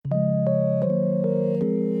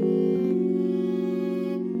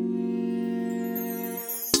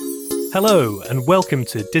Hello, and welcome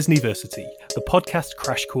to Disneyversity, the podcast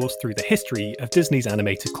crash course through the history of Disney's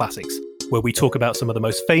animated classics, where we talk about some of the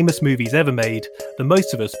most famous movies ever made that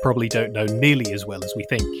most of us probably don't know nearly as well as we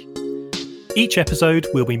think. Each episode,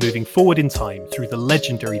 we'll be moving forward in time through the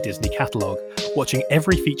legendary Disney catalogue, watching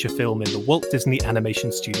every feature film in the Walt Disney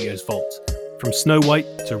Animation Studios vault, from Snow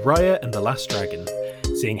White to Raya and the Last Dragon,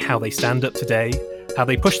 seeing how they stand up today, how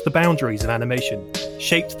they pushed the boundaries of animation,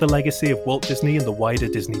 shaped the legacy of Walt Disney and the wider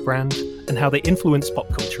Disney brand, and how they influenced pop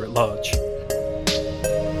culture at large.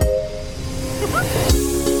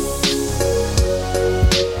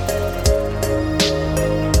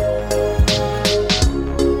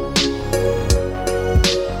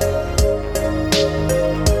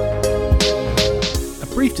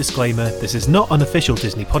 Brief disclaimer, this is not an official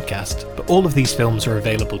Disney podcast, but all of these films are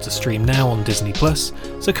available to stream now on Disney+,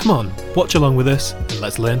 so come on, watch along with us and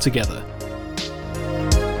let's learn together.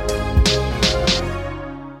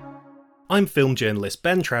 I'm film journalist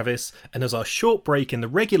Ben Travis, and as our short break in the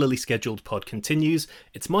regularly scheduled pod continues,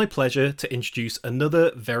 it's my pleasure to introduce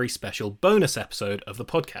another very special bonus episode of the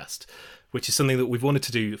podcast, which is something that we've wanted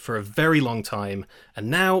to do for a very long time,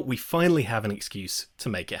 and now we finally have an excuse to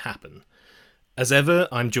make it happen. As ever,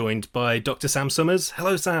 I'm joined by Dr. Sam Summers.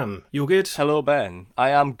 Hello, Sam. You all good? Hello, Ben. I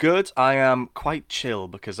am good. I am quite chill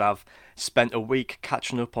because I've spent a week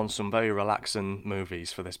catching up on some very relaxing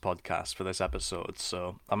movies for this podcast, for this episode,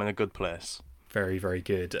 so I'm in a good place. Very, very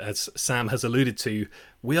good. As Sam has alluded to,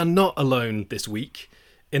 we are not alone this week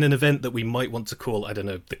in an event that we might want to call, I don't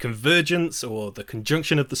know, the convergence or the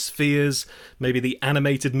conjunction of the spheres, maybe the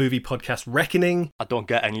animated movie podcast Reckoning. I don't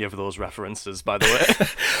get any of those references, by the way.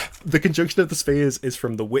 The conjunction of the spheres is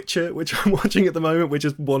from The Witcher, which I'm watching at the moment, which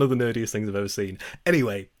is one of the nerdiest things I've ever seen.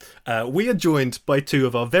 Anyway, we are joined by two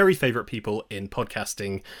of our very favourite people in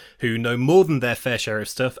podcasting who know more than their fair share of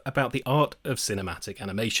stuff about the art of cinematic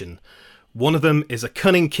animation. One of them is a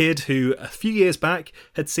cunning kid who, a few years back,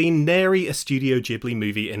 had seen nary a Studio Ghibli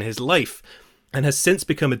movie in his life, and has since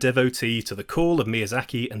become a devotee to the call of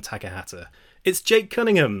Miyazaki and Takahata. It's Jake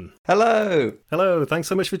Cunningham. Hello. Hello, thanks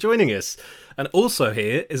so much for joining us. And also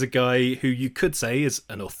here is a guy who you could say is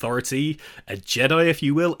an authority, a Jedi if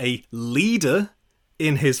you will, a leader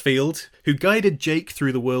in his field, who guided Jake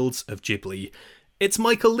through the worlds of Ghibli. It's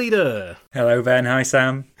Michael Leader. Hello, Ben. Hi,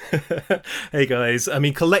 Sam. Hey, guys. I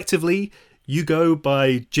mean, collectively, you go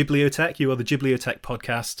by Ghibliotech. You are the Ghibliotech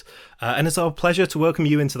podcast. And it's our pleasure to welcome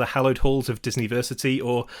you into the hallowed halls of Disneyversity.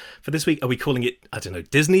 Or for this week, are we calling it, I don't know,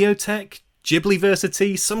 Disneyotech?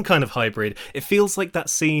 Ghibliversity? Some kind of hybrid. It feels like that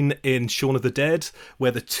scene in Shaun of the Dead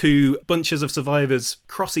where the two bunches of survivors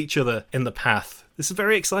cross each other in the path. This is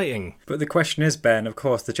very exciting. But the question is, Ben, of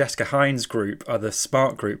course, the Jessica Hines group are the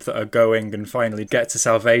smart group that are going and finally get to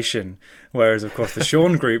salvation. Whereas, of course, the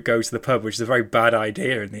Shaun group go to the pub, which is a very bad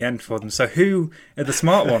idea in the end for them. So who are the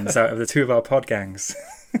smart ones out of the two of our pod gangs?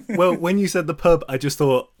 Well, when you said the pub, I just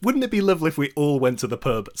thought, wouldn't it be lovely if we all went to the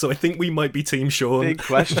pub? So I think we might be Team Shaun. Big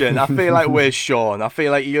question. I feel like we're Shaun. I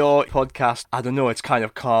feel like your podcast, I don't know, it's kind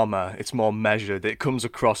of calmer. It's more measured. It comes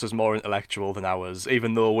across as more intellectual than ours,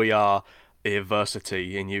 even though we are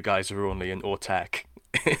Aversity and you guys are only in Otech.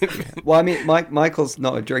 Well, I mean, Michael's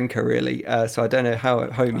not a drinker really, so I don't know how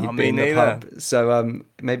at home he'd be in the pub. So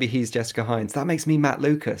maybe he's Jessica Hines. That makes me Matt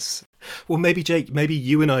Lucas. Well, maybe Jake, maybe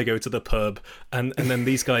you and I go to the pub and then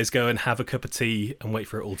these guys go and have a cup of tea and wait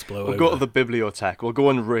for it all to blow over. We'll go to the bibliothèque. We'll go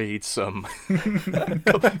and read some.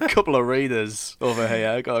 couple of readers over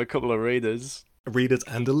here. Got a couple of readers. Readers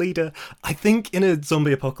and a leader. I think in a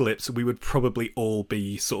zombie apocalypse we would probably all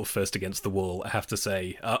be sort of first against the wall, I have to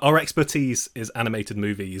say. Our expertise is animated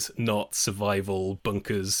movies, not survival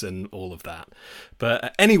bunkers and all of that.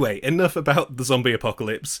 But anyway, enough about the zombie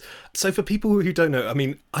apocalypse. So for people who don't know, I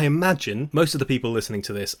mean, I imagine most of the people listening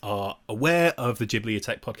to this are aware of the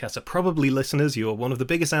Ghibliotech podcast, are probably listeners. You're one of the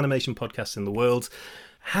biggest animation podcasts in the world.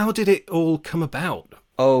 How did it all come about?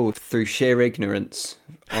 Oh, through sheer ignorance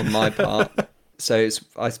on my part. So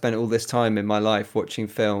I spent all this time in my life watching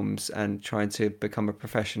films and trying to become a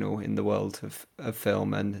professional in the world of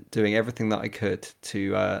film and doing everything that I could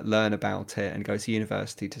to learn about it and go to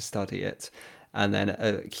university to study it. And then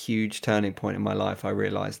a huge turning point in my life, I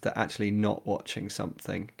realised that actually not watching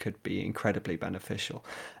something could be incredibly beneficial.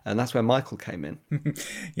 And that's where Michael came in.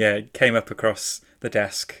 Yeah, it came up across the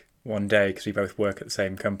desk one day because we both work at the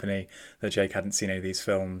same company that Jake hadn't seen any of these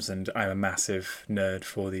films, and I'm a massive nerd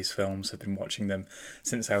for these films. I've been watching them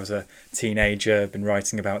since I was a teenager, been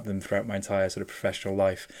writing about them throughout my entire sort of professional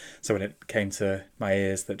life. So when it came to my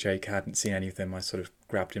ears that Jake hadn't seen any of them, I sort of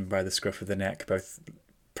grabbed him by the scruff of the neck, both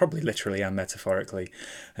probably literally and metaphorically,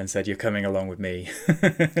 and said, "You're coming along with me."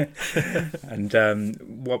 And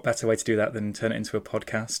what better way to do that than turn it into a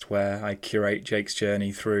podcast where I curate Jake's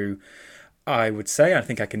journey through, I would say, I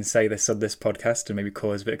think I can say this on this podcast and maybe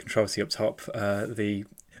cause a bit of controversy up top, the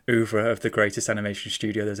oeuvre of the greatest animation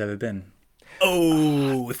studio there's ever been.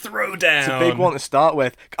 Oh, throw down. It's a big one to start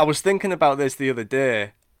with. I was thinking about this the other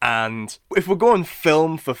day, and if we're going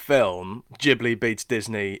film for film, Ghibli beats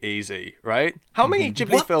Disney easy, right? How many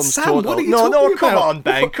Ghibli films Sam, total? what are you No, talking come about? on,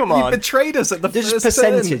 Ben, come on. You betrayed us at the Just first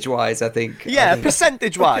percentage-wise, I think. Yeah,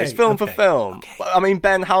 percentage-wise, Okay, film for okay, film. okay. I mean,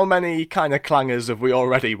 Ben, how many kind of clangers have we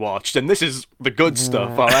already watched? And this is the good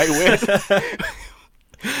stuff, all right?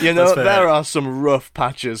 You know, That's fair. there are some rough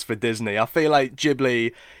patches for Disney. I feel like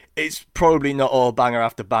Ghibli, it's probably not all banger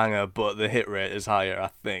after banger, but the hit rate is higher, I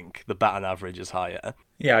think. The batting average is higher.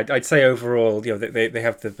 Yeah, I'd say overall, they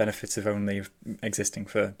have the benefits of only existing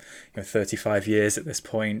for 35 years at this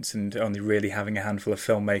point, and only really having a handful of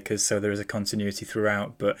filmmakers, so there is a continuity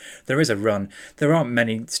throughout. But there is a run. There aren't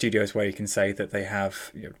many studios where you can say that they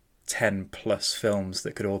have 10 plus films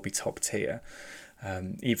that could all be top tier.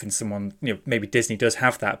 Even someone, maybe Disney does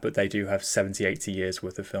have that, but they do have 70, 80 years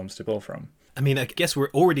worth of films to pull from. I mean, I guess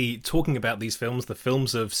we're already talking about these films, the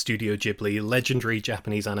films of Studio Ghibli, legendary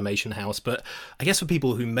Japanese animation house. But I guess for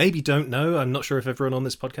people who maybe don't know, I'm not sure if everyone on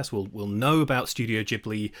this podcast will know about Studio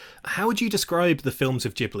Ghibli. How would you describe the films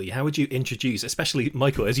of Ghibli? How would you introduce, especially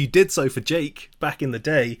Michael, as you did so for Jake back in the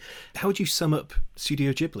day, how would you sum up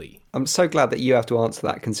Studio Ghibli? I'm so glad that you have to answer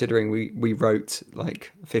that, considering we wrote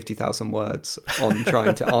like 50,000 words on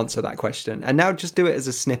trying to answer that question. And now just do it as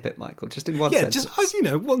a snippet, Michael. Just in one sentence.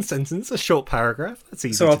 Just, one sentence, a short paragraph. That's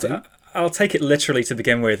easy So to do. I'll take it literally to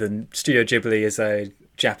begin with. And Studio Ghibli is a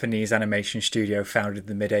Japanese animation studio founded in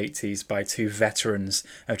the mid-80s by two veterans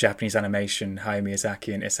of Japanese animation, Hayao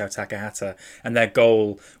Miyazaki and Isao Takahata. And their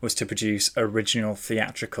goal was to produce original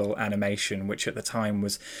theatrical animation, which at the time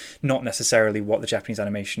was not necessarily what the Japanese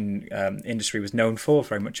animation industry was known for,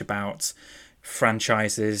 very much about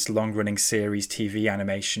franchises, long-running series, TV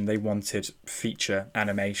animation. They wanted feature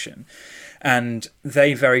animation. And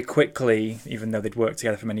they very quickly, even though they'd worked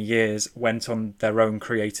together for many years, went on their own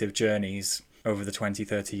creative journeys over the 20,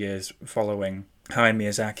 30 years following. Hayao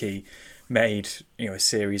Miyazaki made a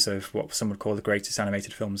series of what some would call the greatest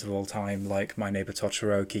animated films of all time, like My Neighbor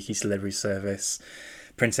Totoro, Kiki's Delivery Service,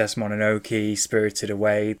 Princess Mononoke, Spirited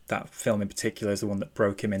Away. That film in particular is the one that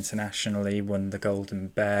broke him internationally, won the Golden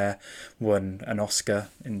Bear, won an Oscar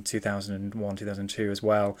in 2001, 2002 as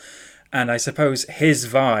well. And I suppose his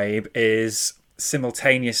vibe is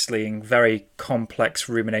simultaneously in very complex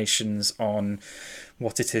ruminations on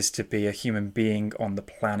what it is to be a human being on the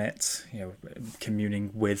planet, communing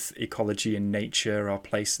with ecology and nature, our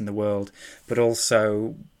place in the world, but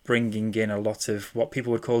also bringing in a lot of what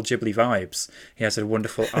people would call Ghibli vibes. He has a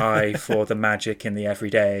wonderful eye for the magic in the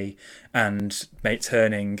everyday and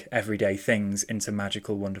turning everyday things into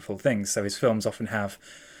magical, wonderful things. So his films often have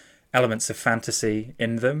elements of fantasy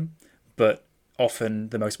in them, but often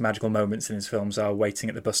the most magical moments in his films are waiting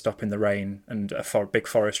at the bus stop in the rain and a big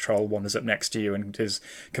forest troll wanders up next to you and is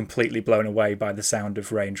completely blown away by the sound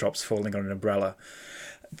of raindrops falling on an umbrella.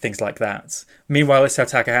 Things like that. Meanwhile, Isao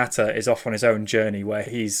Takahata is off on his own journey where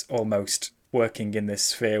he's almost working in this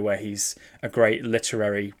sphere where he's a great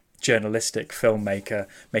literary, journalistic filmmaker,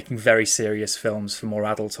 making very serious films for more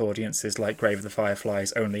adult audiences like Grave of the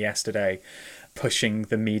Fireflies, Only Yesterday, pushing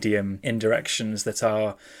the medium in directions that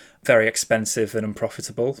are very expensive and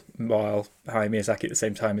unprofitable, while Hayao Miyazaki at the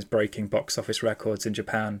same time is breaking box office records in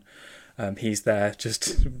Japan. He's there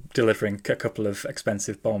just delivering a couple of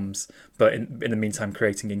expensive bombs, but in the meantime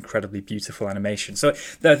creating incredibly beautiful animation. So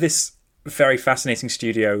they're this very fascinating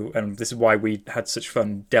studio, and this is why we had such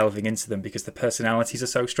fun delving into them, because the personalities are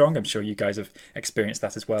so strong. I'm sure you guys have experienced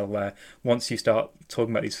that as well, where once you start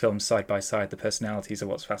talking about these films side by side, the personalities are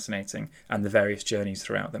what's fascinating, and the various journeys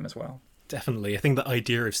throughout them as well. Definitely. I think the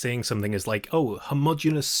idea of seeing something as like,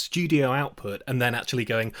 homogenous studio output, and then actually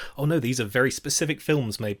going, oh no, these are very specific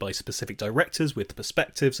films made by specific directors with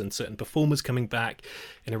perspectives and certain performers coming back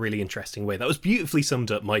in a really interesting way. That was beautifully summed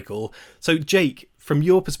up, Michael. So Jake, from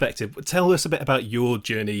your perspective, tell us a bit about your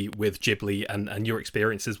journey with Ghibli and your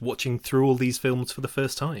experiences watching through all these films for the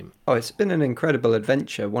first time. Oh, it's been an incredible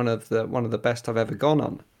adventure, one of the best I've ever gone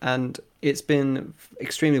on, and it's been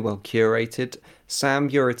extremely well curated. Sam,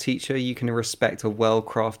 you're a teacher, you can respect a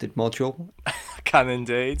well-crafted module. Can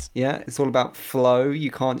indeed. Yeah, it's all about flow.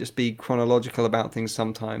 You can't just be chronological about things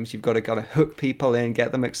sometimes. You've got to hook people in,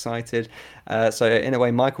 get them excited. So in a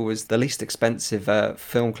way, Michael was the least expensive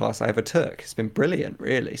film class I ever took. It's been brilliant. brilliant,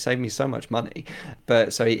 really. Saved me so much money.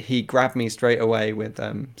 But so he grabbed me straight away with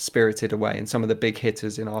Spirited Away and some of the big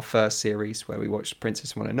hitters in our first series where we watched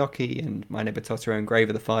Princess Mononoke and My Neighbor Totoro and Grave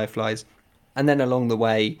of the Fireflies. And then along the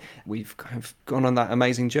way, we've kind of gone on that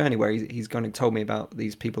amazing journey where he's kind of told me about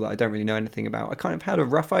these people that I don't really know anything about. I kind of had a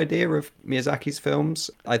rough idea of Miyazaki's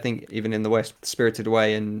films. I think even in the West, Spirited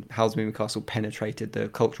Away and Howl's Moving Castle penetrated the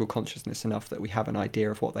cultural consciousness enough that we have an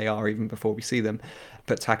idea of what they are even before we see them.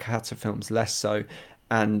 But Takahata films less so.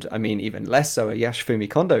 And I mean, even less so a Yoshifumi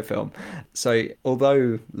Kondo film. So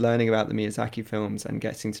although learning about the Miyazaki films and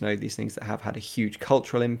getting to know these things that have had a huge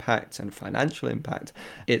cultural impact and financial impact,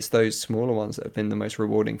 it's those smaller ones that have been the most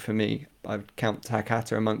rewarding for me. I would count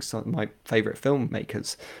Takahata amongst some of my favourite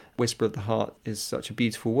filmmakers. Whisper of the Heart is such a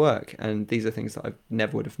beautiful work, and these are things that I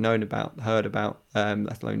never would have known about, heard about,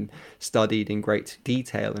 let alone studied in great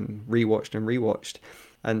detail and rewatched.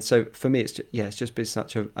 And so for me, it's just been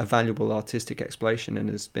such a valuable artistic exploration and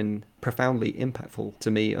has been profoundly impactful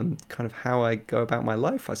to me on kind of how I go about my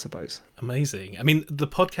life, I suppose. Amazing. I mean, the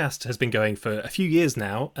podcast has been going for a few years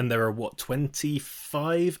now, and there are,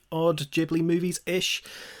 25 odd Ghibli movies-ish?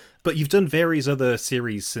 But you've done various other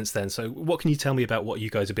series since then, so what can you tell me about what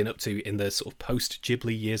you guys have been up to in the sort of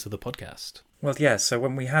post-Ghibli years of the podcast? Well, yeah, so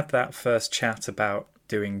when we had that first chat about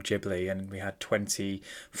doing Ghibli, and we had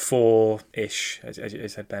 24-ish, as you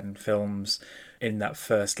said, Ben, films in that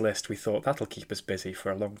first list, we thought that'll keep us busy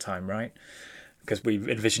for a long time, right? Because we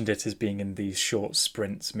envisioned it as being in these short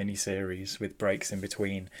sprints, mini-series with breaks in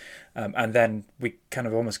between. And then we kind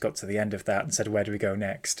of almost got to the end of that and said, where do we go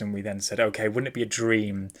next? And we then said, okay, wouldn't it be a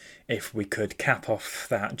dream if we could cap off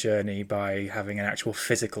that journey by having an actual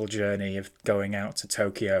physical journey of going out to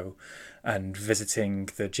Tokyo and visiting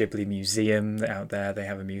the Ghibli Museum out there. They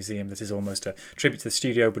have a museum that is almost a tribute to the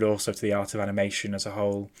studio, but also to the art of animation as a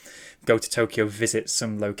whole. Go to Tokyo, visit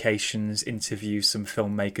some locations, interview some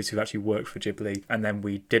filmmakers who've actually worked for Ghibli. And then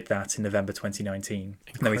we did that in November 2019.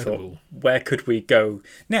 Incredible. And then we thought, where could we go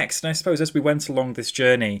next? And I suppose as we went along this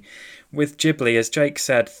journey with Ghibli, as Jake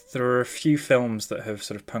said, there are a few films that have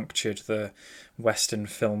sort of punctured the Western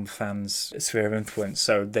film fans' sphere of influence.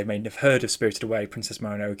 So they may have heard of Spirited Away, Princess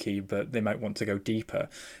Mononoke, but they might want to go deeper.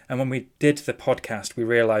 And when we did the podcast, we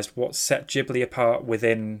realised what set Ghibli apart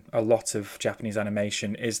within a lot of Japanese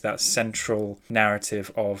animation is that central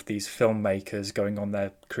narrative of these filmmakers going on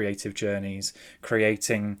their creative journeys,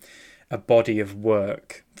 creating a body of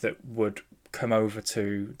work that would come over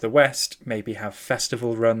to the West, maybe have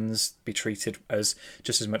festival runs, be treated as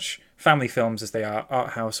just as much family films as they are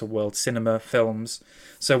art house or world cinema films.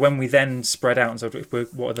 So when we then spread out and said,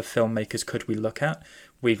 what other filmmakers could we look at?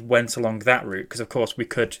 We went along that route because, of course, we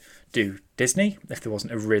could do Disney if there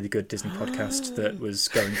wasn't a really good Disney podcast that was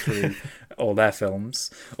going through all their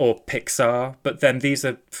films, or Pixar. But then these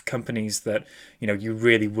are companies that, you know, you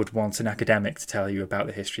really would want an academic to tell you about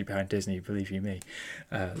the history behind Disney, believe you me.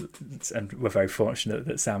 And we're very fortunate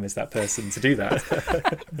that Sam is that person to do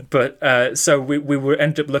that. But so we were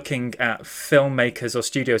end up looking at filmmakers or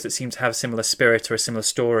studios that seem to have a similar spirit or a similar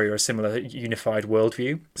story or a similar unified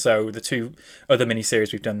worldview. So the two other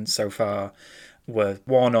miniseries we've done so far were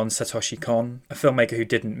one on Satoshi Kon, a filmmaker who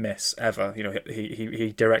didn't miss ever. You know,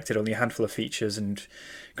 he directed only a handful of features and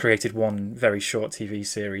created one very short TV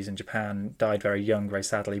series in Japan, died very young, very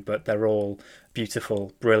sadly, but they're all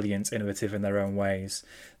beautiful, brilliant, innovative in their own ways.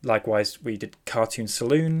 Likewise, we did Cartoon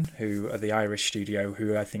Saloon, who are the Irish studio,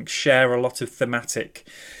 who I think share a lot of thematic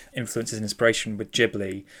influences and inspiration with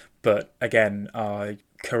Ghibli, but again are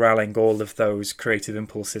corralling all of those creative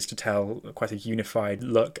impulses to tell quite a unified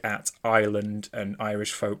look at Ireland and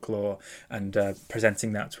Irish folklore and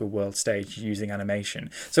presenting that to a world stage using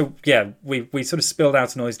animation. So yeah, we sort of spilled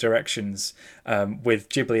out in all these directions with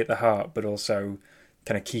Ghibli at the heart, but also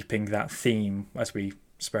kind of keeping that theme as we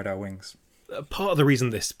spread our wings. Part of the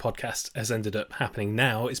reason this podcast has ended up happening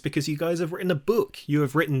now is because you guys have written a book. You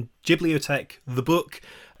have written Ghibliotheque, the book.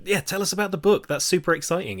 Yeah, tell us about the book. That's super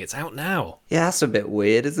exciting. It's out now. Yeah, that's a bit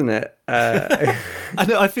weird, isn't it? I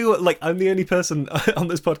know. I feel like I'm the only person on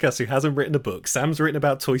this podcast who hasn't written a book. Sam's written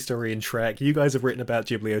about Toy Story and Shrek. You guys have written about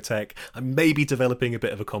Ghibliotheque. I'm maybe developing a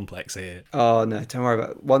bit of a complex here. Oh, no, don't worry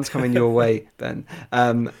about it. One's coming your way, Ben.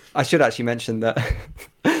 I should actually mention that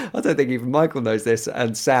I don't think even Michael knows this,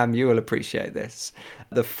 and Sam, you will appreciate this.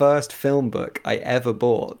 The first film book I ever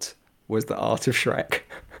bought was The Art of Shrek.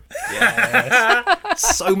 Yes.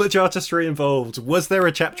 So much artistry involved. Was there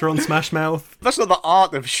a chapter on Smash Mouth? That's not the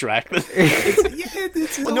art of Shrek.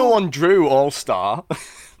 No one drew All-Star.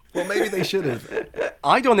 Well, maybe they should have.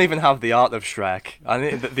 I don't even have the art of Shrek. I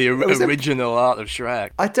mean, the original art of Shrek.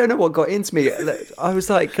 I don't know what got into me. I was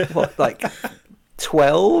like, what, like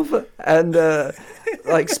 12 and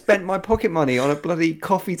like spent my pocket money on a bloody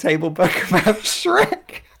coffee table book about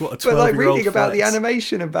Shrek. What a But like 12-year-old reading about the flex.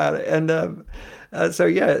 animation about it, and so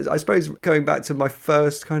yeah, I suppose going back to my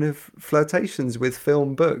first kind of flirtations with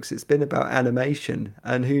film books, it's been about animation,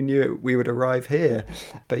 and who knew we would arrive here?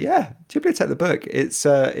 But yeah, Ghibli the book. It's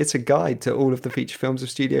a guide to all of the feature films of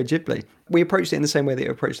Studio Ghibli. We approached it in the same way that you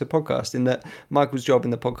approach the podcast, in that Michael's job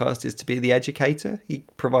in the podcast is to be the educator. He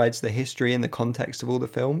provides the history and the context of all the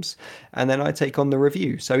films, and then I take on the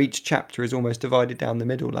review. So each chapter is almost divided down the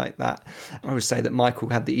middle like that. I would say that Michael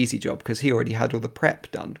had the easy job because he already had all the prep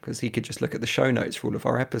done, because he could just look at the show notes for all of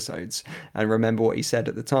our episodes and remember what he said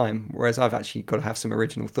at the time, whereas I've actually got to have some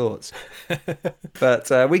original thoughts.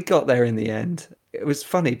 But we got there in the end. It was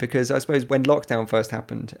funny because I suppose when lockdown first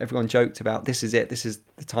happened, everyone joked about this is it. This is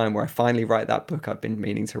the time where I finally write that book I've been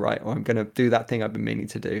meaning to write, or I'm going to do that thing I've been meaning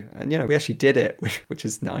to do. And, we actually did it, which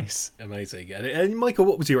is nice. Amazing. And Michael,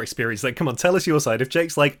 what was your experience like? Come on, tell us your side. If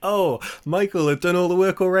Jake's like, oh, Michael had done all the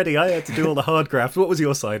work already, I had to do all the hard graft. What was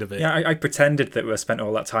your side of it? Yeah, I pretended that I spent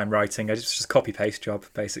all that time writing. I just copy-paste job,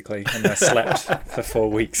 basically, and I slept for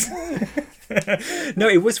 4 weeks. No,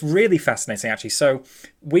 it was really fascinating, actually. So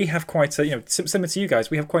we have quite a, similar to you guys,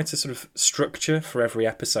 we have quite a sort of structure for every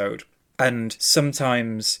episode. And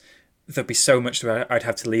sometimes there'd be so much that I'd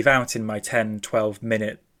have to leave out in my 10,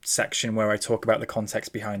 12-minute section where I talk about the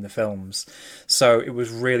context behind the films. So it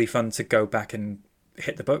was really fun to go back and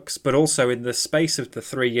hit the books, but also in the space of the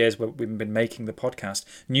 3 years where we've been making the podcast,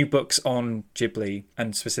 new books on Ghibli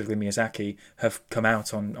and specifically Miyazaki have come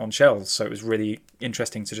out on shelves. So it was really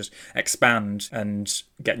interesting to just expand and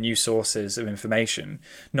get new sources of information.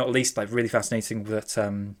 Not least, like, really fascinating that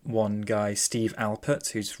one guy, Steve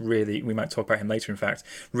Alpert, who's really, we might talk about him later in fact,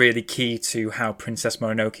 really key to how Princess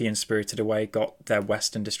Mononoke and Spirited Away got their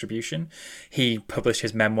Western distribution. He published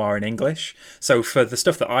his memoir in English. So for the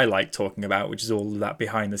stuff that I like talking about, which is all that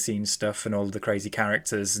behind the scenes stuff and all the crazy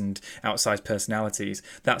characters and outsized personalities,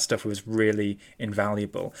 that stuff was really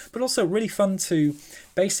invaluable, but also really fun to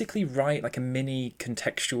basically write like a mini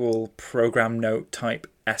contextual program note type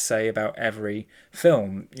essay about every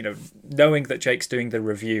film, knowing that Jake's doing the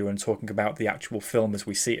review and talking about the actual film as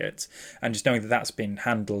we see it, and just knowing that that's been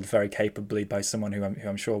handled very capably by someone who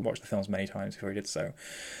I'm sure watched the films many times before he did so,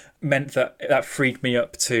 meant that freed me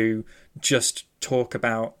up to just talk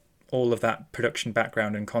about all of that production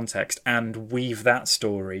background and context and weave that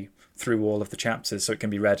story through all of the chapters so it can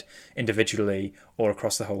be read individually or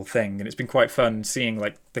across the whole thing. And it's been quite fun seeing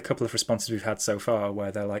like the couple of responses we've had so far where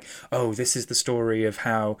they're like, oh, this is the story of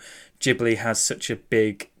how Ghibli has such a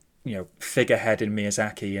big, figurehead in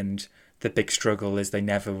Miyazaki, and the big struggle is they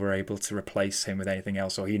never were able to replace him with anything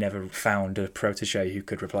else, or he never found a protege who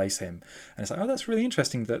could replace him. And it's like, oh, that's really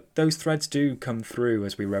interesting that those threads do come through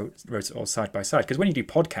as we wrote it all side by side. Because when you do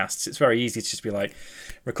podcasts, it's very easy to just be like,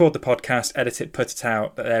 record the podcast, edit it, put it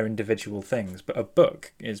out, but they're individual things. But a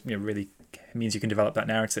book is really means you can develop that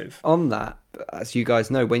narrative. On that, as you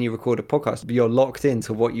guys know, when you record a podcast, you're locked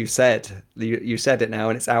into what you said. You said it now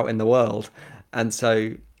and it's out in the world. And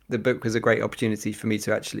so the book was a great opportunity for me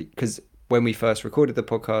to actually, because when we first recorded the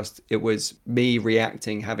podcast, it was me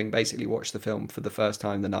reacting, having basically watched the film for the first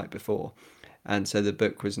time the night before. And so the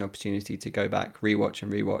book was an opportunity to go back, rewatch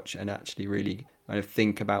and actually really kind of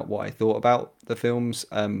think about what I thought about the films,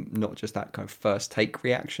 not just that kind of first take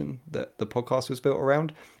reaction that the podcast was built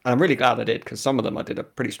around. And I'm really glad I did, because some of them I did a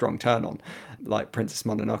pretty strong turn on, like Princess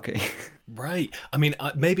Mononoke. Right. I mean,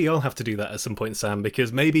 maybe I'll have to do that at some point, Sam,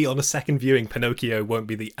 because maybe on a second viewing, Pinocchio won't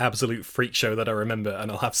be the absolute freak show that I remember,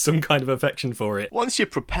 and I'll have some kind of affection for it. Once you're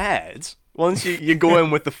prepared, once you go in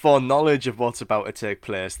with the foreknowledge of what's about to take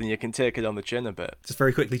place, then you can take it on the chin a bit. Just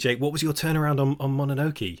very quickly, Jake, what was your turnaround on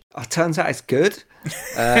Mononoke? Oh, turns out it's good.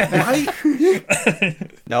 Right?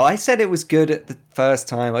 No, I said it was good at the first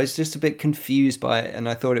time. I was just a bit confused by it, and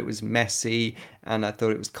I thought it was messy, and I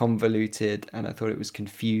thought it was convoluted, and I thought it was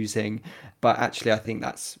confusing. But actually, I think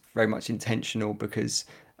that's very much intentional, because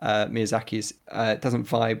Miyazaki doesn't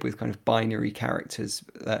vibe with kind of binary characters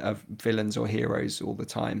of villains or heroes all the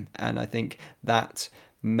time. And I think that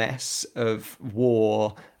mess of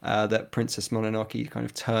war that Princess Mononoke kind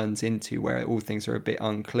of turns into, where all things are a bit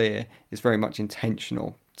unclear, is very much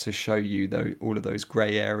intentional to show you all of those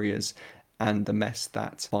grey areas and the mess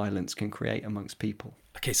that violence can create amongst people.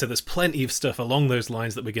 Okay, so there's plenty of stuff along those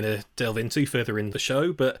lines that we're going to delve into further in the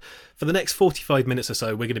show, but for the next 45 minutes or so,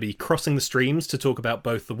 we're going to be crossing the streams to talk about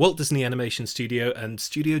both the Walt Disney Animation Studio and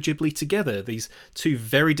Studio Ghibli together, these two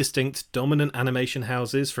very distinct, dominant animation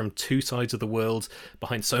houses from two sides of the world,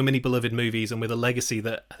 behind so many beloved movies and with a legacy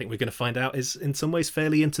that I think we're going to find out is in some ways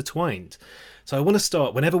fairly intertwined. So I want to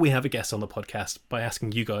start, whenever we have a guest on the podcast, by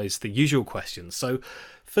asking you guys the usual questions. So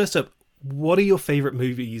first up, what are your favourite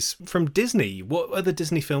movies from Disney? What are the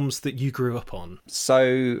Disney films that you grew up on?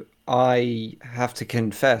 So I have to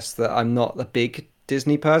confess that I'm not a big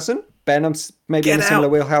Disney person. Ben, I'm maybe in a similar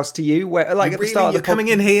wheelhouse to you, where like at the start of you're coming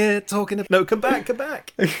in here talking of... No, come back.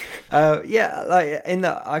 Yeah, like in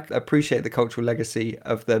that I appreciate the cultural legacy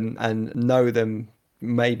of them and know them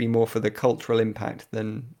maybe more for the cultural impact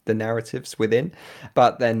than the narratives within.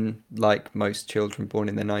 But then, like most children born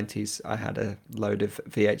in the 90s, I had a load of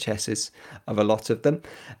VHSs of a lot of them.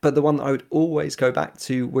 But the one that I would always go back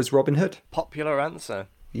to was Robin Hood. Popular answer.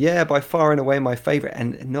 Yeah, by far and away my favourite,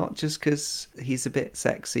 and not just because he's a bit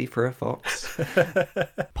sexy for a fox.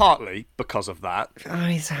 Partly because of that. Oh,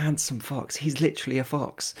 he's a handsome fox. He's literally a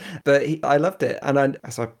fox. But I loved it, and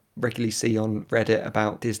as I regularly see on Reddit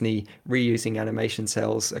about Disney reusing animation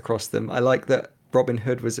cells across them, I like that Robin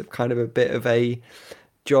Hood was kind of a bit of a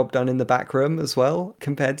job done in the back room as well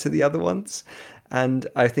compared to the other ones. And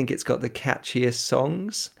I think it's got the catchiest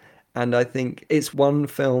songs. And I think it's one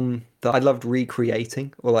film that I loved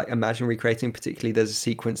recreating, or like imagine recreating. Particularly there's a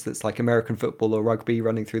sequence that's like American football or rugby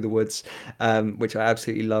running through the woods, which I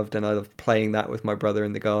absolutely loved. And I loved playing that with my brother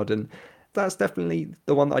in the garden. That's definitely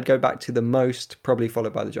the one that I'd go back to the most, probably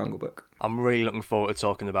followed by The Jungle Book. I'm really looking forward to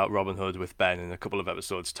talking about Robin Hood with Ben in a couple of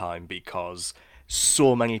episodes' time, because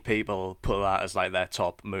so many people put that as like their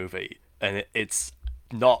top movie, and it's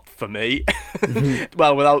not for me.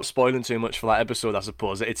 Well, without spoiling too much for that episode, I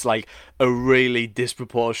suppose, it's like a really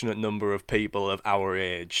disproportionate number of people of our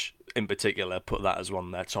age in particular put that as one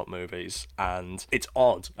of their top movies, and it's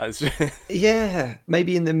odd. Yeah,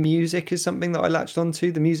 maybe in the music is something that I latched onto.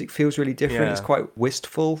 The music feels really different. Yeah. It's quite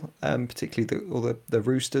wistful, particularly all the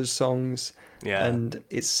Roosters songs. Yeah. And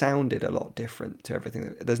it sounded a lot different to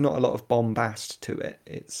everything. There's not a lot of bombast to it.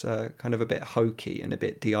 It's kind of a bit hokey and a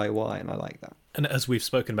bit DIY, and I like that. And as we've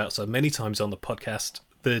spoken about so many times on the podcast,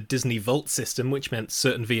 the Disney Vault system, which meant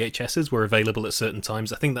certain VHSs were available at certain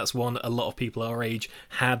times. I think that's one a lot of people our age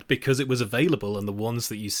had because it was available, and the ones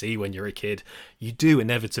that you see when you're a kid, you do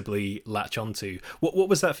inevitably latch onto. What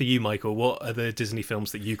was that for you, Michael? What are the Disney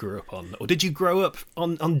films that you grew up on? Or did you grow up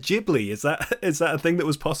on Ghibli? Is that a thing that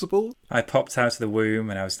was possible? I popped out of the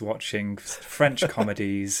womb and I was watching French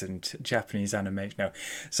comedies and Japanese animation. No.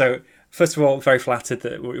 So, first of all, very flattered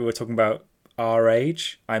that we were talking about our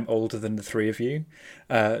age. I'm older than the three of you,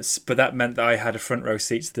 but that meant that I had a front row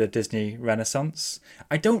seat to the Disney Renaissance.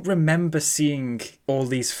 I don't remember seeing all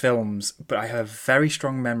these films, but I have a very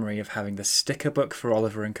strong memory of having the sticker book for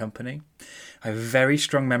Oliver and Company. I have a very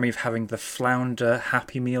strong memory of having the Flounder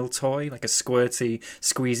Happy Meal toy, like a squirty,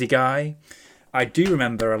 squeezy guy. I do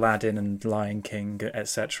remember Aladdin and Lion King,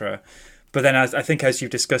 etc. But then, as you've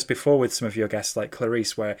discussed before with some of your guests like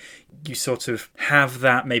Clarice, where you sort of have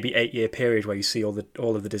that maybe 8-year period where you see all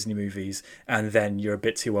of the Disney movies, and then you're a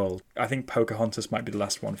bit too old. I think Pocahontas might be the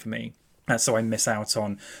last one for me. And so I miss out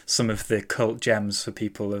on some of the cult gems for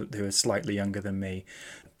people who are slightly younger than me.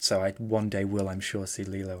 So I one day will, I'm sure, see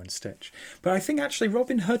Lilo and Stitch. But I think actually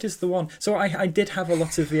Robin Hood is the one. So I did have a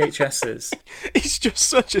lot of VHSs. He's just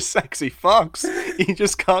such a sexy fox. You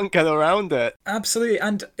just can't get around it. Absolutely.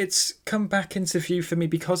 And it's come back into view for me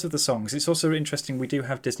because of the songs. It's also interesting, we do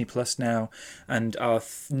have Disney Plus now, and our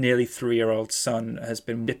nearly 3-year-old son has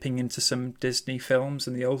been dipping into some Disney films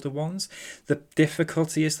and the older ones. The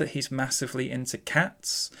difficulty is that he's massively into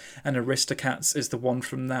Cats, and Aristocats is the one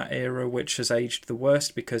from that era which has aged the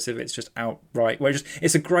worst because of it's just outright,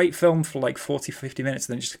 it's a great film for like 40-50 minutes,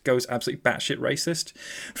 and then it just goes absolutely batshit racist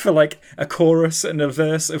for like a chorus and a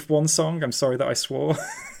verse of one song. I'm sorry that I swore.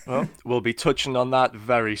 Well, we'll be touching on that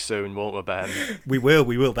very soon, won't we, Ben? We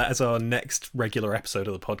will. That is our next regular episode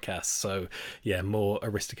of the podcast. So, yeah, more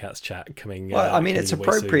Aristocats chat coming. Well, I mean, it's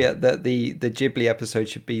appropriate that the Ghibli episode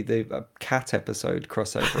should be the cat episode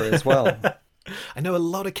crossover as well. I know a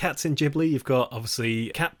lot of cats in Ghibli. You've got, obviously,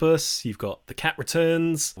 Cat Bus, you've got The Cat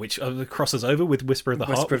Returns, which crosses over with Whisper of the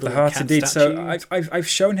Heart. Whisper of the Heart, indeed. So I've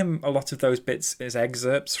shown him a lot of those bits as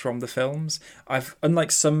excerpts from the films.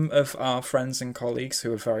 Unlike some of our friends and colleagues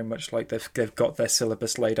who are very much like they've got their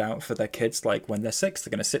syllabus laid out for their kids, like when they're 6,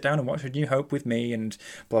 they're going to sit down and watch A New Hope with me and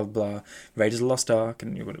blah, blah, blah, Raiders of the Lost Ark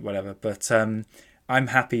and whatever. But I'm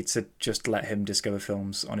happy to just let him discover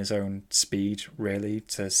films on his own speed, really,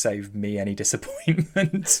 to save me any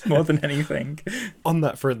disappointment more than anything. On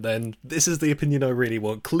that front, then, this is the opinion I really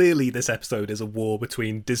want. Clearly, this episode is a war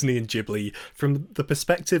between Disney and Ghibli. From the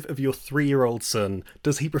perspective of your 3-year-old son,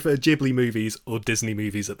 does he prefer Ghibli movies or Disney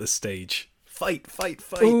movies at this stage? Fight, fight,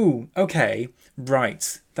 fight. Ooh, okay,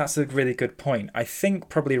 right. That's a really good point. I think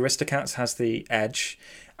probably Aristocats has the edge.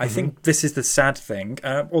 I think this is the sad thing,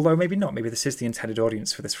 although maybe not. Maybe this is the intended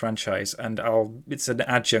audience for this franchise, and it's an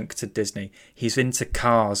adjunct to Disney. He's into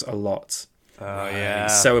Cars a lot. Oh, yeah.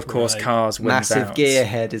 So, of course, Cars wins Massive out.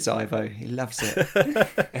 gearhead is Ivo. He loves it.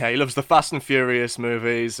 Yeah, he loves the Fast and Furious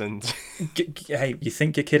movies and... Hey, you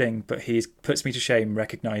think you're kidding, but he puts me to shame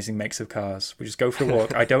recognising makes of cars. We just go for a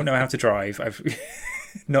walk. I don't know how to drive. I've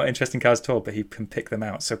not interested in cars at all, but he can pick them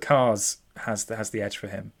out. So Cars has the edge for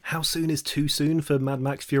him. How soon is too soon for Mad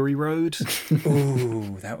Max Fury Road?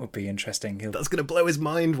 Ooh, that would be interesting. That's going to blow his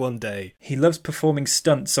mind one day. He loves performing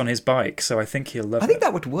stunts on his bike, so I think he'll love it. I think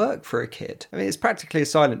that would work for a kid. I mean, it's practically a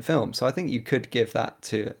silent film, so I think you could give that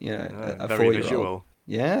to, a very 4-year-old. visual.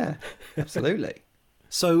 Yeah, absolutely.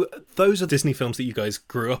 So those are Disney films that you guys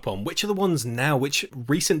grew up on. Which are the ones now, which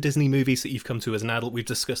recent Disney movies that you've come to as an adult? We've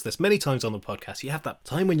discussed this many times on the podcast. You have that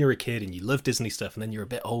time when you're a kid and you love Disney stuff, and then you're a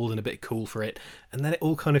bit old and a bit cool for it, and then it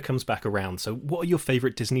all kind of comes back around. So what are your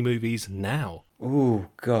favourite Disney movies now? Oh,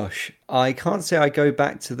 gosh. I can't say I go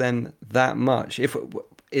back to them that much. If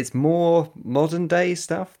it's more modern day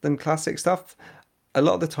stuff than classic stuff. A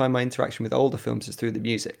lot of the time my interaction with older films is through the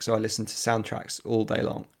music, so I listen to soundtracks all day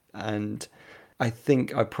long. And I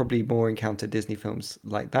think I probably more encounter Disney films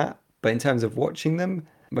like that. But in terms of watching them,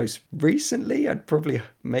 most recently, I'd probably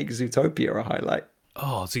make Zootopia a highlight.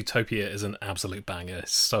 Oh, Zootopia is an absolute banger.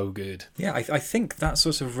 It's so good. Yeah, I think that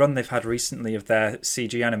sort of run they've had recently of their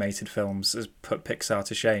CG animated films has put Pixar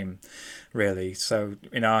to shame, really. So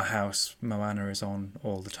in our house, Moana is on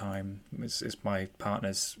all the time. It's my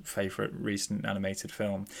partner's favourite recent animated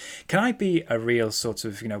film. Can I be a real sort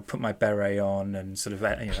of, put my beret on and sort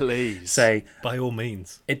of Please. say... By all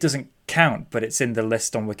means. It doesn't count, but it's in the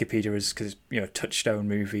list on Wikipedia as because Touchstone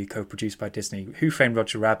movie co-produced by Disney. Who Framed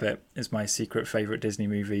Roger Rabbit is my secret favourite Disney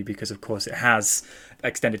movie because of course it has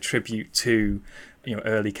extended tribute to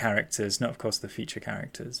early characters, not of course the feature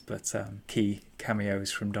characters, but key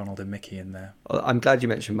cameos from Donald and Mickey in there. Well, I'm glad you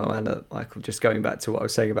mentioned Moana, Michael. Just going back to what I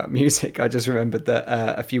was saying about music, I just remembered that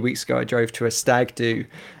a few weeks ago I drove to a stag do,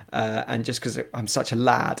 and just because I'm such a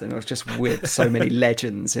lad and I was just with so many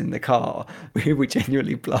legends in the car, we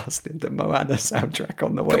genuinely blasted the Moana soundtrack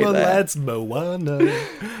on the way there. Come on, lads, Moana,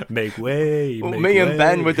 make way. Well, make me and way.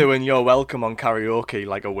 Ben were doing You're Welcome on karaoke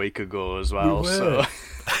like a week ago as well. We So were.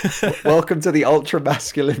 Welcome to the ultra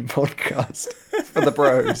masculine podcast for the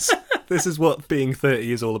bros. This is what being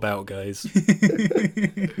 30 is all about, guys.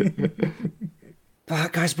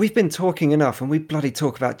 But guys, we've been talking enough and we bloody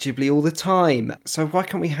talk about Ghibli all the time. So why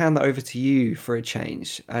can't we hand that over to you for a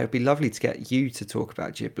change? It'd be lovely to get you to talk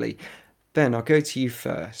about Ghibli. Ben, I'll go to you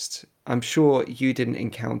first. I'm sure you didn't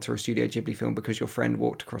encounter a Studio Ghibli film because your friend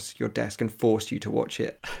walked across your desk and forced you to watch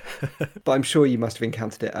it. But I'm sure you must have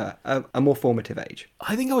encountered it at a more formative age.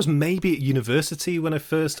 I think I was maybe at university when I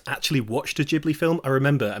first actually watched a Ghibli film. I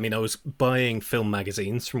remember, I was buying film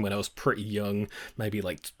magazines from when I was pretty young, maybe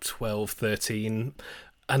like 12, 13.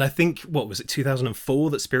 And I think, 2004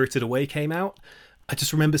 that Spirited Away came out? I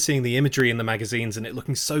just remember seeing the imagery in the magazines and it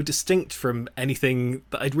looking so distinct from anything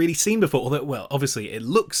that I'd really seen before. Although, well, obviously it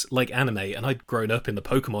looks like anime and I'd grown up in the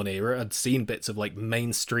Pokemon era. I'd seen bits of like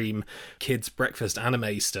mainstream kids' breakfast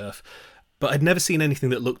anime stuff, but I'd never seen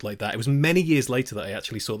anything that looked like that. It was many years later that I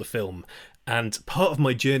actually saw the film. And part of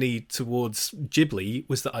my journey towards Ghibli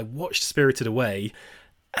was that I watched Spirited Away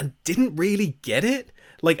and didn't really get it.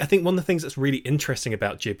 I think one of the things that's really interesting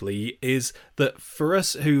about Ghibli is that for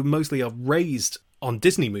us who mostly are raised on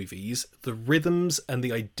Disney movies, the rhythms and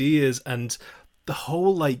the ideas and the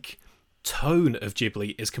whole tone of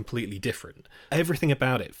Ghibli is completely different. Everything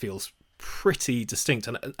about it feels pretty distinct,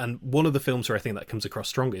 and one of the films where I think that comes across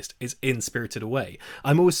strongest is in Spirited Away.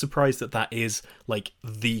 I'm always surprised that is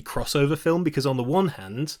the crossover film, because on the one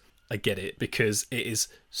hand I get it because it is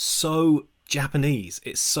so Japanese.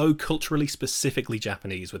 It's so culturally specifically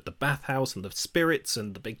Japanese with the bathhouse and the spirits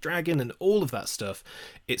and the big dragon and all of that stuff.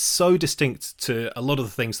 It's so distinct to a lot of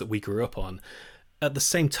the things that we grew up on. at the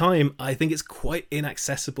same time, I think it's quite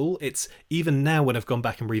inaccessible. It's even now when I've gone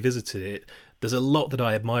back and revisited it, there's a lot that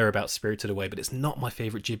I admire about Spirited Away, but it's not my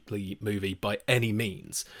favourite Ghibli movie by any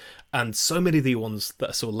means. And so many of the ones that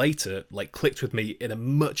I saw later like clicked with me in a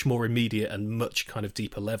much more immediate and much kind of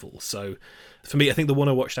deeper level. So for me, I think the one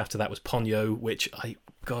I watched after that was Ponyo, which I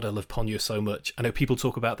love Ponyo so much. I know people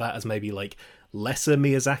talk about that as maybe like lesser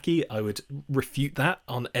Miyazaki. I would refute that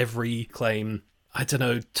on every claim. I don't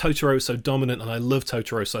know, Totoro is so dominant and I love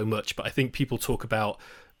Totoro so much, but I think people talk about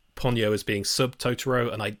Ponyo as being sub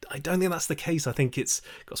Totoro, and I don't think that's the case. I think it's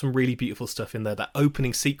got some really beautiful stuff in there. That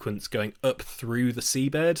opening sequence going up through the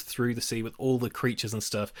seabed, through the sea with all the creatures and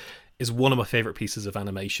stuff, is one of my favourite pieces of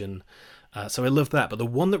animation. So I love that. But the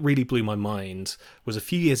one that really blew my mind was a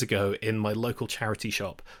few years ago in my local charity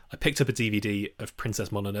shop. I picked up a DVD of Princess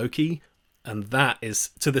Mononoke, and that is,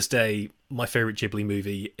 to this day, my favourite Ghibli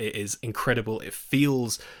movie. It is incredible. It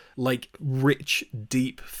feels like rich,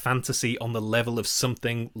 deep fantasy on the level of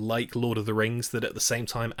something like Lord of the Rings, that at the same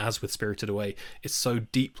time, as with Spirited Away, is so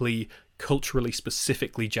deeply, culturally,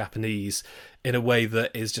 specifically Japanese in a way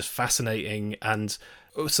that is just fascinating. And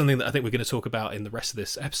something that I think we're going to talk about in the rest of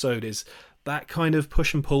this episode is that kind of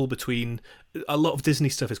push and pull between... A lot of Disney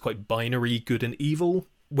stuff is quite binary, good and evil,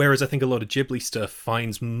 whereas I think a lot of Ghibli stuff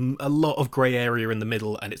finds a lot of grey area in the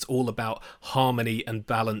middle, and it's all about harmony and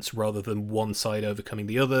balance rather than one side overcoming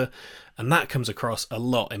the other. And that comes across a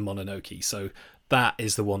lot in Mononoke. So that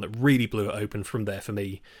is the one that really blew it open from there for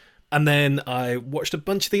me. And then I watched a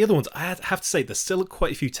bunch of the other ones. I have to say, there's still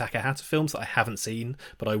quite a few Takahata films that I haven't seen,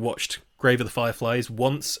 but I watched Grave of the Fireflies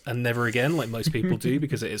once and never again, like most people do,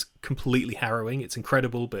 because it is completely harrowing. It's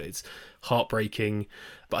incredible, but it's heartbreaking.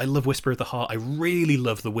 But I love Whisper of the Heart. I really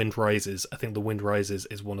love The Wind Rises. I think The Wind Rises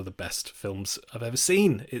is one of the best films I've ever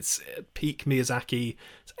seen. It's peak Miyazaki.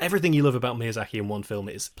 It's everything you love about Miyazaki in one film.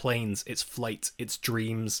 It's planes, it's flight, it's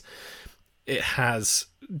dreams. It has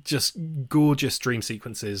just gorgeous dream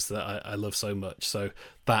sequences that I love so much. So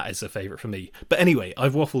that is a favourite for me. But anyway,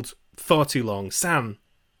 I've waffled far too long. Sam,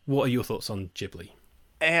 what are your thoughts on Ghibli?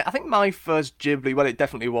 I think my first Ghibli, well, it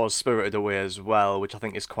definitely was Spirited Away as well, which I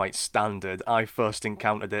think is quite standard. I first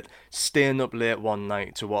encountered it staying up late one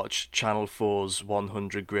night to watch Channel 4's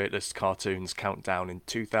 100 Greatest Cartoons Countdown in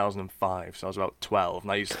 2005, so I was about 12.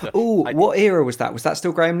 And I used to... What era was that? Was that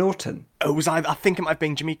still Graham Norton? It was, I think it might have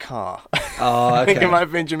been Jimmy Carr. Oh, okay. I think it might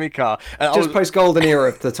have been Jimmy Carr. And just post-golden era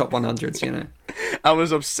of the top 100s, you know. I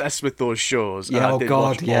was obsessed with those shows. Yeah, and I did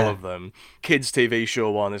watch all of them. Kids TV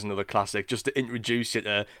Show 1 is another classic, just to introduce you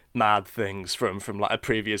to mad things from like a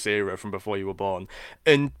previous era, from before you were born.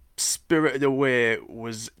 And Spirited Away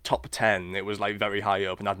was top 10. It was like very high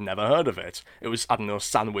up, and I'd never heard of it. It was, I don't know,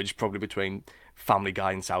 sandwiched probably between Family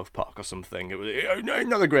Guy and South Park or something. It was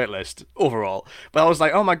not a great list overall, but I was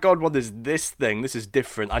like, oh my god, what is this thing? This is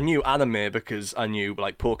different. I knew anime because I knew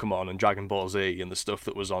like Pokemon and Dragon Ball Z and the stuff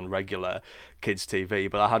that was on regular kids TV,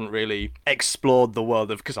 but I hadn't really explored the world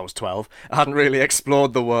of, because I was 12, I hadn't really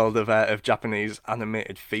explored the world of Japanese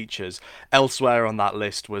animated features. Elsewhere on that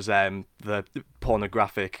list was the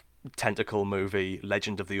pornographic tentacle movie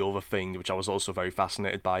Legend of the Overfiend, which I was also very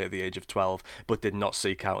fascinated by at the age of 12, but did not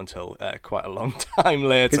seek out until quite a long time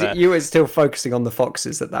later. Because you were still focusing on the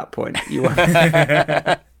foxes at that point. You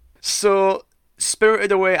were. So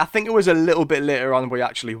Spirited Away, I think it was a little bit later on we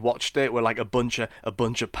actually watched it. We're like a bunch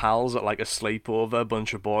of pals at like a sleepover, a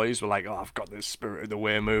bunch of boys were like, oh, I've got this Spirited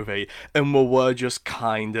Away movie, and we were just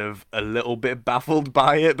kind of a little bit baffled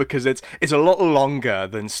by it because it's a lot longer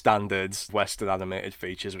than standard Western animated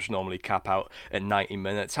features, which normally cap out at 90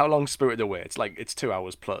 minutes. How long Spirited Away? It's 2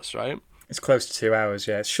 hours plus, right? It's close to 2 hours,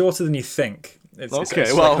 yeah. It's shorter than you think. It's okay,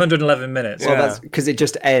 it's well, like 111 minutes. Well, that's because it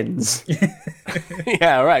just ends.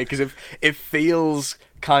 Yeah, right, because it feels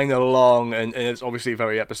kind of long, and it's obviously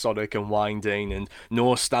very episodic and winding, and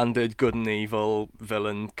no standard good and evil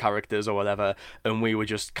villain characters or whatever, and we were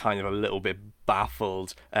just kind of a little bit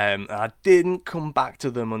baffled. And I didn't come back to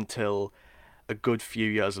them until a good few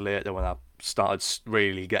years later when I started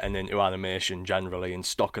really getting into animation generally and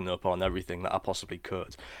stocking up on everything that I possibly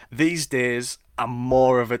could. These days, I'm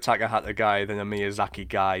more of a Takahata guy than a Miyazaki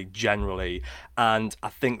guy generally, and I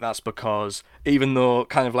think that's because even though,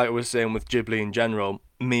 kind of like I was saying with Ghibli in general,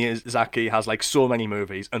 Miyazaki has like so many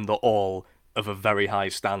movies and they're all of a very high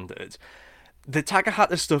standard, the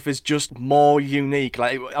Takahata stuff is just more unique.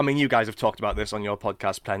 Like, I mean, you guys have talked about this on your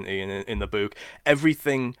podcast plenty and in the book.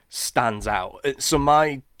 Everything stands out. So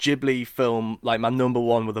my Ghibli film, like my number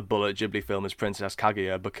one with a bullet Ghibli film is Princess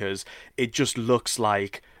Kaguya, because it just looks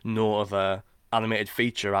like no other animated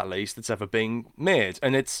feature, at least, that's ever been made.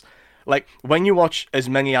 And it's Like, when you watch as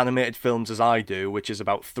many animated films as I do, which is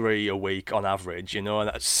about 3 a week on average, you know, and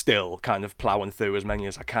that's still kind of plowing through as many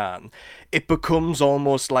as I can, it becomes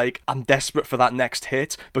almost like I'm desperate for that next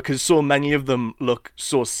hit, because so many of them look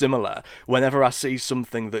so similar. Whenever I see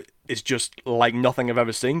something that is just like nothing I've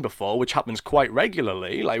ever seen before, which happens quite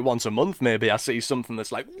regularly, like once a month maybe, I see something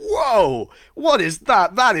that's like, whoa, what is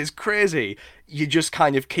that? That is crazy. You just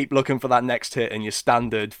kind of keep looking for that next hit, and your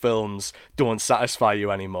standard films don't satisfy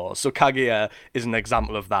you anymore. So Kaguya is an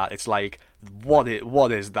example of that. It's like, what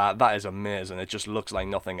is that? That is amazing. It just looks like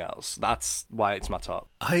nothing else. That's why it's my top.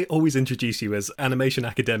 I always introduce you as animation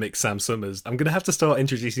academic Sam Summers. I'm going to have to start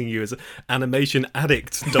introducing you as animation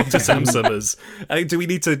addict Dr. Sam Summers. Do we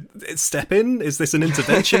need to step in? Is this an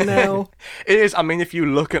intervention now? It is. I mean, if you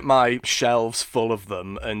look at my shelves full of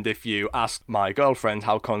them, and if you ask my girlfriend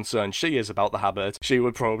how concerned she is about the habit, she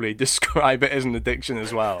would probably describe it as an addiction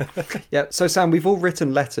as well. Yeah, so Sam, we've all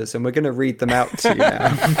written letters and we're going to read them out to you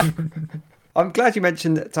now. I'm glad you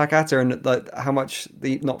mentioned Takahata and like how much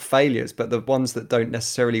the, not failures, but the ones that don't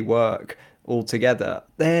necessarily work altogether.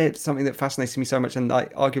 They're something that fascinates me so much, and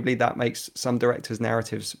like arguably that makes some directors'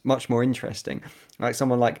 narratives much more interesting. Like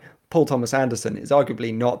someone like Paul Thomas Anderson is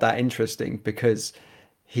arguably not that interesting because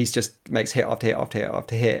he's just makes hit after hit after hit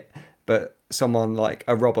after hit. But someone like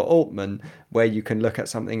a Robert Altman, where you can look at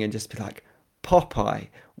something and just be like, Popeye,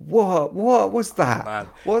 what was that? Man,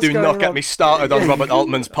 What's do not going get on? me started on Robert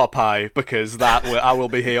Altman's Popeye, because I will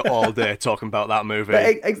be here all day talking about that movie.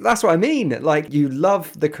 But that's what I mean. Like, you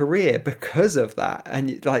love the career because of that,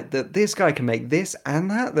 and like that this guy can make this and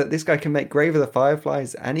that this guy can make Grave of the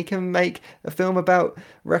Fireflies, and he can make a film about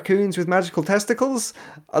raccoons with magical testicles.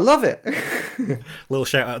 I love it. Little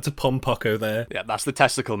shout out to Pom Poko there. Yeah, that's the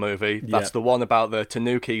testicle movie. That's the one about the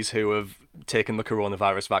Tanukis who have taken the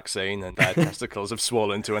coronavirus vaccine and their testicles have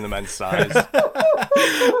swollen to an immense size.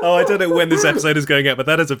 Oh, I don't know when this episode is going out, but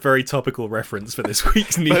that is a very topical reference for this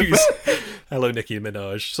week's news. Hello, Nicki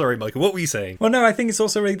Minaj. Sorry, Michael, what were you saying? Well, no, I think it's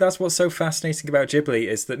also really, that's what's so fascinating about Ghibli,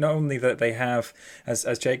 is that not only that they have, as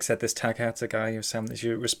Jake said, this Takahata guy, or Sam, that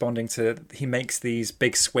you're responding to, he makes these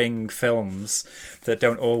big swing films that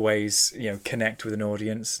don't always, connect with an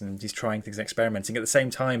audience, and he's trying things and experimenting at the same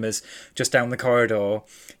time as just down the corridor,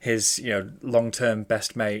 his, long-term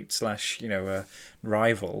best mate /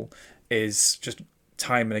 rival is just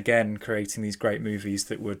time and again creating these great movies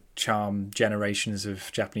that would charm generations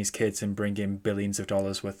of Japanese kids and bring in billions of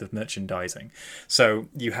dollars worth of merchandising. So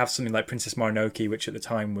you have something like Princess Mononoke, which at the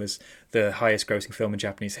time was the highest grossing film in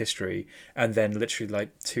Japanese history, and then literally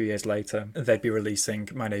like 2 years later they'd be releasing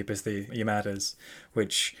My Neighbors the Yamadas,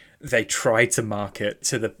 which they tried to market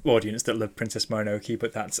to the audience that loved Princess Mononoke,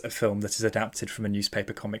 but that's a film that is adapted from a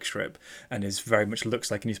newspaper comic strip and is very much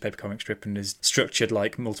looks like a newspaper comic strip and is structured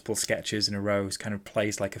like multiple sketches in a row, kind of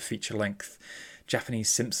plays like a feature-length Japanese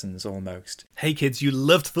Simpsons almost. Hey kids, you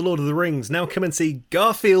loved The Lord of the Rings. Now come and see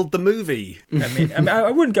Garfield the movie.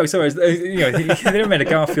 I wouldn't go so as they never made a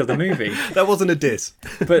Garfield the movie. That wasn't a diss.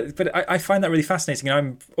 But I find that really fascinating, and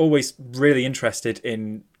I'm always really interested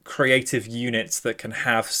in creative units that can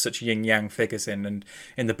have such yin-yang figures in. And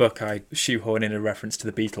in the book, I shoehorn in a reference to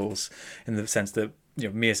the Beatles in the sense that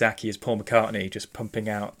Miyazaki is Paul McCartney just pumping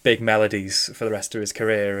out big melodies for the rest of his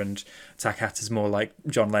career, and Takahata's more like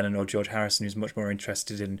John Lennon or George Harrison, who's much more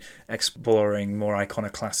interested in exploring more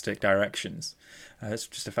iconoclastic directions. It's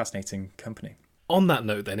just a fascinating company. On that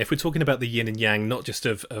note then, if we're talking about the yin and yang, not just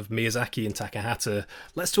of Miyazaki and Takahata,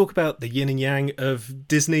 let's talk about the yin and yang of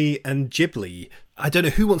Disney and Ghibli. I don't know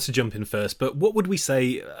who wants to jump in first, but what would we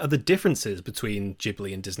say are the differences between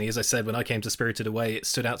Ghibli and Disney? As I said, when I came to Spirited Away, it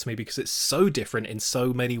stood out to me because it's so different in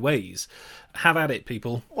so many ways. Have at it,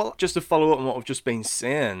 people. Well, just to follow up on what I've just been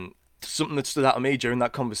saying, something that stood out to me during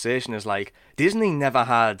that conversation is like, Disney never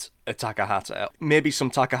had a Takahata. Maybe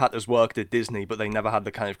some Takahatas worked at Disney, but they never had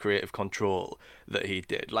the kind of creative control that he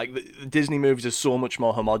did. Like, the Disney movies are so much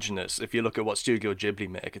more homogenous. If you look at what Studio Ghibli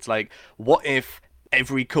make, it's like, what if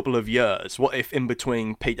every couple of years, what if in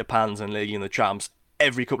between Peter Pan's and Lady and the Tramps,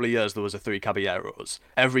 every couple of years there was a Three Caballeros.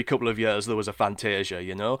 Every couple of years there was a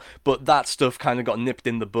Fantasia, But that stuff kind of got nipped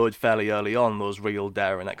in the bud fairly early on, those real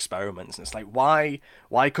daring experiments. And it's like, why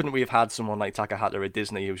couldn't we have had someone like Takahata at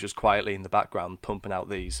Disney who was just quietly in the background pumping out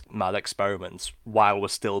these mad experiments while we're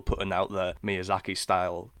still putting out the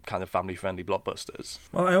Miyazaki-style kind of family-friendly blockbusters?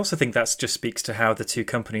 Well, I also think that just speaks to how the two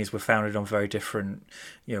companies were founded on very different,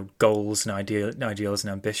 goals and ideals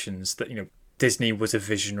and ambitions. That, Disney was a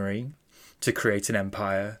visionary to create an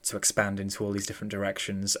empire, to expand into all these different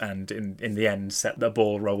directions, and in the end set the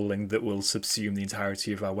ball rolling that will subsume the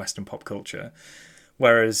entirety of our Western pop culture.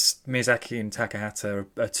 Whereas Miyazaki and Takahata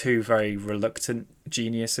are two very reluctant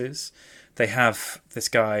geniuses. They have this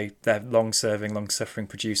guy, their long-suffering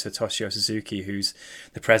producer, Toshio Suzuki, who's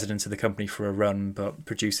the president of the company for a run, but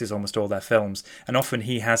produces almost all their films. And often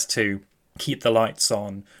he has to keep the lights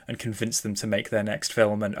on and convince them to make their next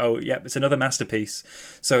film. And, oh, yeah, it's another masterpiece.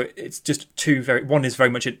 So it's just one is very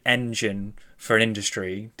much an engine for an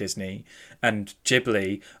industry, Disney, and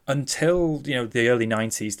Ghibli, until, the early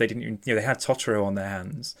 90s, they didn't even, they had Totoro on their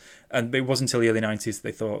hands. And it wasn't until the early 90s that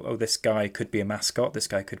they thought, oh, this guy could be a mascot, this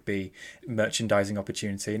guy could be merchandising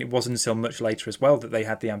opportunity. And it wasn't until much later as well that they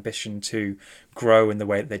had the ambition to grow in the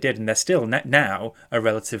way that they did. And they're still now a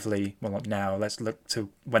relatively, well, not now, let's look to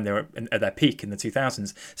when they were at their peak in the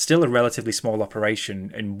 2000s, still a relatively small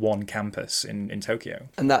operation in one campus in Tokyo.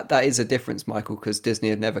 And that is a difference, Michael, because Disney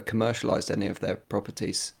had never commercialized any of their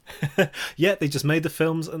properties. Yeah, they just made the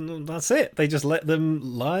films and that's it. They just let them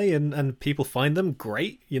lie and people find them.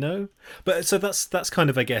 Great, But so that's kind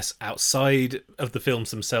of, I guess, outside of the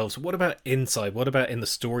films themselves. What about inside? What about in the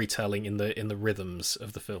storytelling, in the rhythms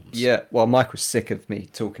of the films? Yeah, well, Michael's sick of me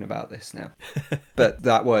talking about this now. But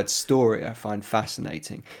that word story I find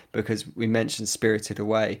fascinating because we mentioned Spirited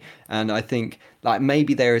Away. And I think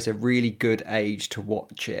maybe there is a really good age to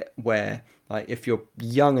watch it where if you're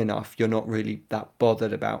young enough, you're not really that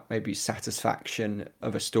bothered about maybe satisfaction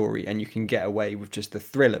of a story and you can get away with just the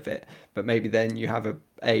thrill of it. But maybe then you have a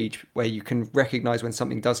age where you can recognize when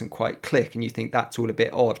something doesn't quite click and you think that's all a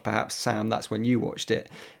bit odd. Perhaps, Sam, that's when you watched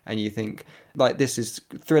it and you think this is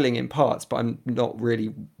thrilling in parts, but I'm not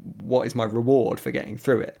really, what is my reward for getting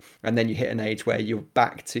through it? And then you hit an age where you're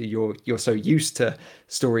back to you're so used to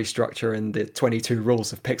story structure and the 22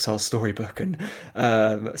 rules of Pixar's storybook and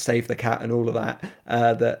Save the Cat and all of that,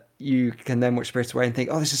 that you can then watch Spirited Away and think,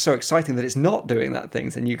 oh, this is so exciting that it's not doing that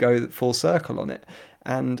things, and you go full circle on it.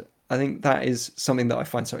 And I think that is something that I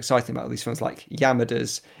find so exciting about these films like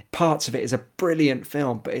Yamada's. Parts of it is a brilliant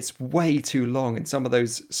film, but it's way too long and some of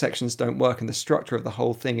those sections don't work and the structure of the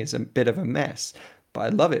whole thing is a bit of a mess. But I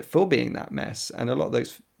love it for being that mess. And a lot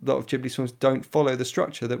of Ghibli films don't follow the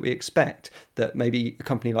structure that we expect, that maybe a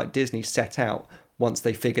company like Disney set out once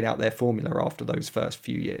they figured out their formula after those first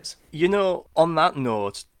few years. On that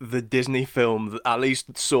note, the Disney film, at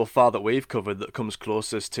least so far that we've covered, that comes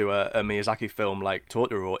closest to a Miyazaki film like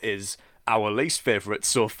Totoro is our least favourite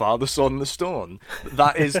so far, The Sword and the Stone.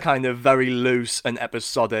 That is kind of very loose and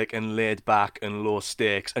episodic and laid back and low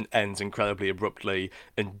stakes and ends incredibly abruptly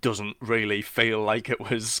and doesn't really feel like it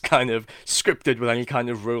was kind of scripted with any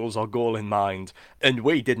kind of rules or goal in mind. And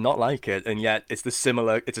we did not like it, and yet it's a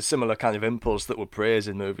similar kind of impulse that we praise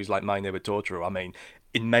in movies like My Neighbor Totoro. I mean,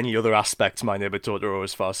 in many other aspects, My Neighbor Totoro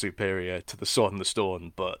is far superior to The Sword and the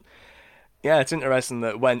Stone, but yeah, it's interesting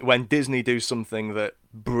that when Disney do something that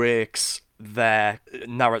breaks their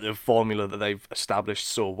narrative formula that they've established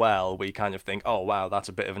so well, we kind of think, oh wow, that's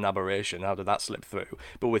a bit of an aberration, how did that slip through?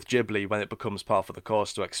 But with Ghibli, when it becomes par for the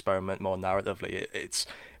course to experiment more narratively, it's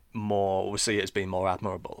more, we see it as being more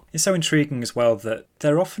admirable. It's so intriguing as well that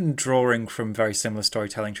they're often drawing from very similar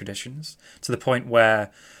storytelling traditions, to the point where,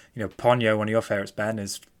 Ponyo, one of your favourites, Ben,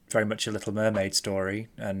 is very much a Little Mermaid story,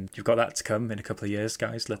 and you've got that to come in a couple of years,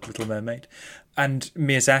 guys, Little Mermaid. And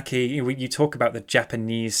Miyazaki, you talk about the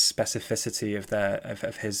Japanese specificity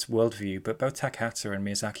of his worldview, but both Takahata and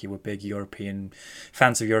Miyazaki were big European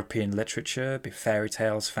fans of European literature, big fairy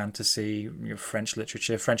tales, fantasy, French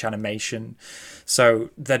literature, French animation. So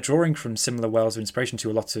they're drawing from similar wells of inspiration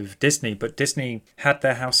to a lot of Disney, but Disney had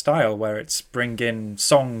their house style where it's bring in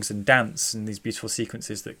songs and dance and these beautiful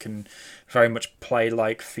sequences that can very much play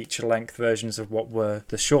like feature-length versions of what were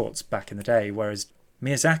the shorts back in the day, whereas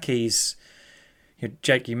Miyazaki's,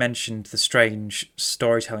 Jake, you mentioned the strange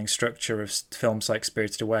storytelling structure of films like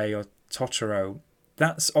Spirited Away or Totoro.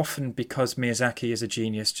 That's often because Miyazaki is a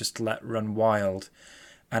genius just let run wild.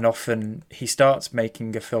 And often he starts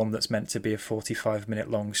making a film that's meant to be a 45-minute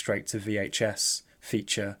long straight to VHS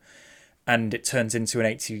feature, and it turns into an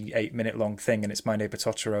 88-minute long thing, and it's My Neighbor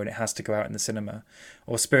Totoro, and it has to go out in the cinema.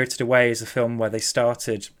 Or Spirited Away is a film where they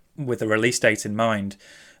started with a release date in mind,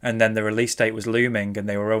 and then the release date was looming and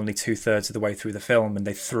they were only 2/3 of the way through the film and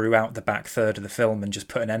they threw out the back third of the film and just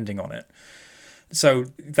put an ending on it. So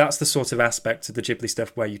that's the sort of aspect of the Ghibli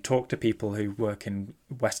stuff where you talk to people who work in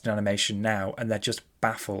Western animation now and they're just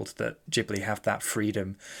baffled that Ghibli have that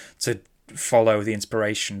freedom to follow the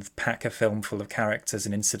inspiration, pack a film full of characters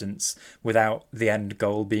and incidents without the end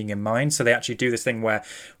goal being in mind. So they actually do this thing where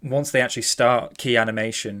once they actually start key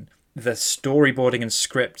animation, the storyboarding and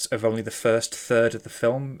script of only the first third of the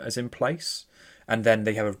film is in place. and then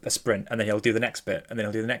they have a sprint, and then he'll do the next bit, and then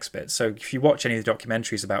he'll do the next bit. So if you watch any of the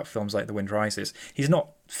documentaries about films like The Wind Rises, he's not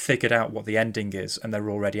figured out what the ending is, and they're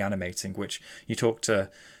already animating, which you talk to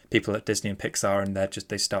people at Disney and Pixar, and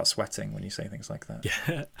they start sweating when you say things like that.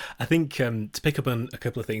 Yeah, I think to pick up on a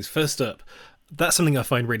couple of things. First up, that's something I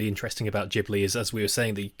find really interesting about Ghibli is, as we were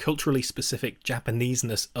saying, the culturally specific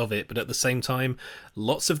Japaneseness of it, but at the same time,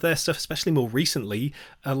 lots of their stuff, especially more recently,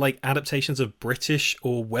 are like adaptations of British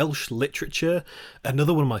or Welsh literature.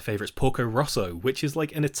 Another one of my favourites, Porco Rosso, which is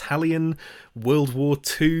like an Italian World War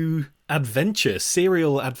II adventure,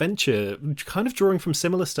 serial adventure, kind of drawing from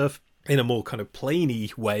similar stuff in a more kind of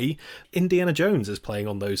plainy way. Indiana Jones is playing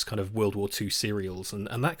on those kind of World War II serials and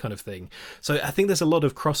that kind of thing. So I think there's a lot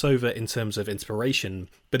of crossover in terms of inspiration,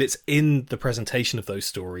 but it's in the presentation of those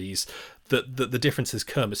stories that the differences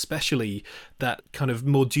come, especially that kind of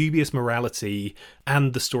more dubious morality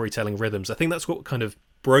and the storytelling rhythms. I think that's what kind of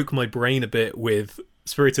broke my brain a bit with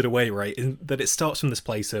Spirited Away, right? In that it starts from this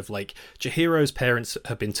place of like Chihiro's parents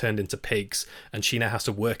have been turned into pigs, and she now has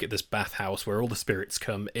to work at this bathhouse where all the spirits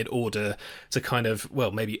come in order to kind of, well,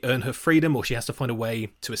 maybe earn her freedom, or she has to find a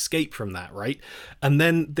way to escape from that, right? And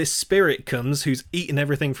then this spirit comes who's eaten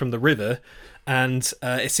everything from the river, and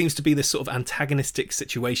it seems to be this sort of antagonistic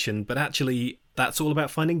situation, but actually that's all about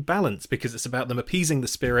finding balance, because it's about them appeasing the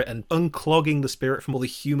spirit and unclogging the spirit from all the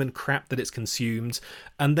human crap that it's consumed,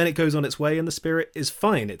 and then it goes on its way and the spirit is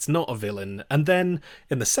fine. It's not a villain. And then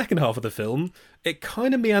in the second half of the film, it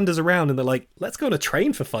kind of meanders around and they're like, let's go on a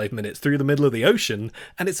train for 5 minutes through the middle of the ocean,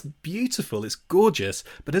 and it's beautiful, it's gorgeous,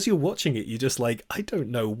 but as you're watching it, you're just like, I don't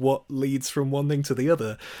know what leads from one thing to the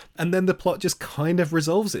other. And then the plot just kind of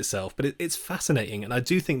resolves itself, but it's fascinating, and I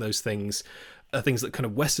do think those things are things that kind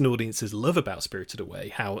of Western audiences love about Spirited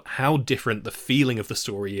Away, how different the feeling of the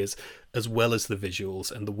story is, as well as the visuals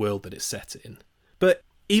and the world that it's set in. But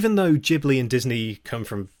even though Ghibli and Disney come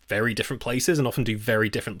from very different places and often do very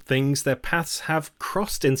different things, their paths have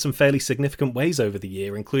crossed in some fairly significant ways over the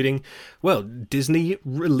year, including, well, Disney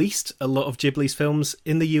released a lot of Ghibli's films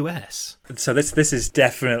in the US. So this is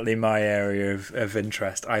definitely my area of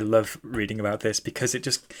interest. I love reading about this because it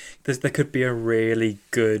just, there could be a really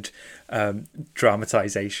good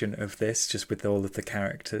dramatization of this, just with all of the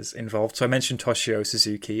characters involved. So I mentioned Toshio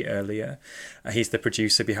Suzuki earlier. He's the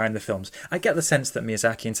producer behind the films. I get the sense that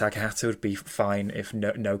Miyazaki and Takahata would be fine if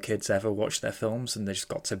no kids ever watch their films and they just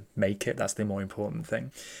got to make it. That's the more important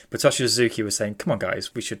thing. But Toshio Suzuki was saying, come on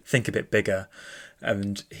guys, we should think a bit bigger.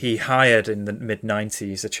 And he hired in the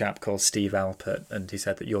mid-90s a chap called Steve Alpert, and he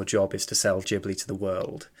said that your job is to sell Ghibli to the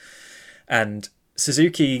world. And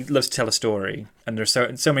Suzuki loves to tell a story, and there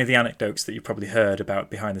are so many of the anecdotes that you've probably heard about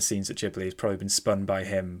behind the scenes at Ghibli has probably been spun by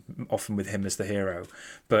him, often with him as the hero.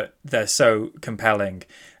 But they're so compelling.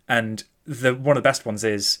 And one of the best ones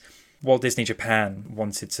is Walt Disney Japan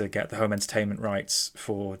wanted to get the home entertainment rights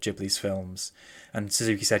for Ghibli's films. And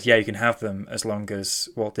Suzuki said, yeah, you can have them as long as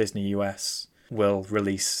Walt Disney US will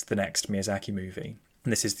release the next Miyazaki movie.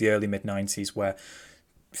 And this is the early mid-90s, where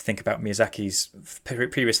think about Miyazaki's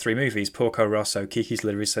previous three movies, Porco Rosso, Kiki's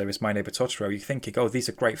Delivery Service, My Neighbor Totoro, you're thinking, oh, these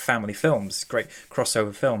are great family films, great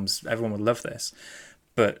crossover films, everyone would love this.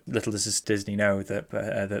 But little does Disney know that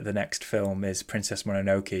the next film is Princess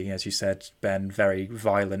Mononoke, as you said, Ben, very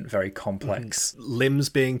violent, very complex. Limbs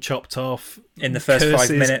being chopped off. In the first curses,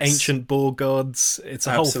 5 minutes. Ancient boar gods. It's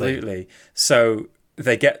a whole thing. Absolutely. So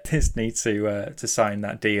they get Disney to sign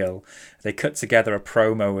that deal. They cut together a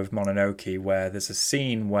promo of Mononoke where there's a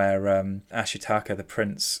scene where Ashitaka, the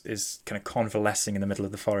prince, is kind of convalescing in the middle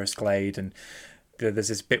of the forest glade, and there's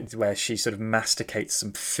this bit where she sort of masticates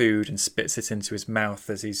some food and spits it into his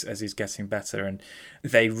mouth as he's getting better, and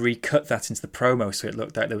they recut that into the promo so it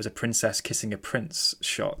looked like there was a princess kissing a prince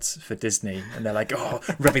shot for Disney, and they're like, oh,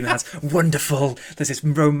 rubbing their hands, wonderful, there's this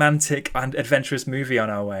romantic and adventurous movie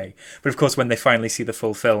on our way. But of course, when they finally see the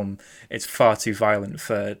full film, it's far too violent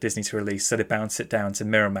for Disney to release, so they bounce it down to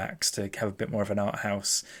Miramax to have a bit more of an art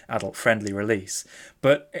house, adult friendly release.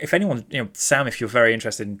 But if anyone, Sam, if you're very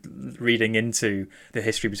interested in reading into the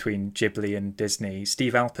history between Ghibli and Disney,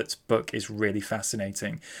 Steve Alpert's book is really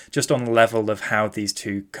fascinating, just on the level of how these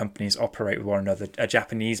two companies operate with one another, a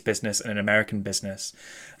Japanese business and an American business,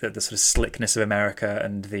 the sort of slickness of America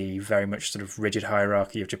and the very much sort of rigid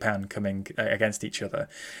hierarchy of Japan coming against each other.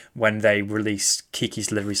 When they release Kiki's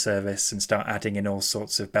Delivery Service and start adding in all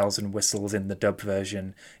sorts of bells and whistles in the dub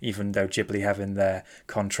version, even though Ghibli have in their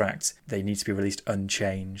contract they need to be released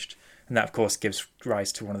unchanged. And that, of course, gives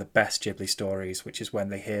rise to one of the best Ghibli stories, which is when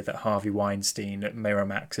they hear that Harvey Weinstein at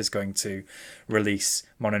Miramax is going to release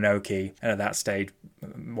Mononoke. And at that stage,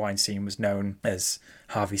 Weinstein was known as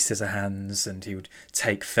Harvey Scissorhands, and he would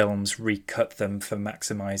take films, recut them for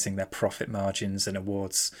maximising their profit margins and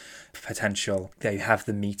awards potential. They have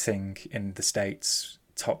the meeting in the States,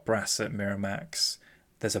 top brass at Miramax.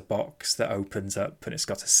 There's a box that opens up and it's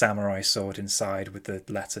got a samurai sword inside with the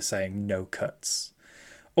letter saying "no cuts."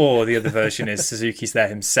 Or the other version is Suzuki's there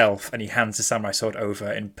himself and he hands the samurai sword over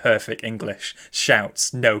in perfect English,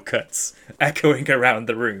 shouts "no cuts," echoing around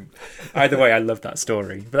the room. Either way, I love that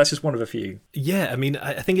story, but that's just one of a few. Yeah, I mean,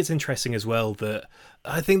 I think it's interesting as well that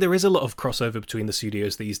I think there is a lot of crossover between the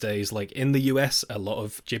studios these days. Like in the US, a lot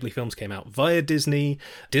of Ghibli films came out via Disney.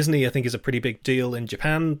 Disney, I think, is a pretty big deal in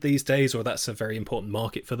Japan these days, or that's a very important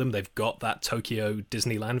market for them. They've got that Tokyo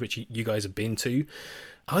Disneyland, which you guys have been to.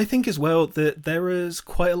 I think as well that there is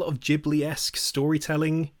quite a lot of Ghibli-esque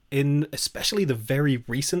storytelling in especially the very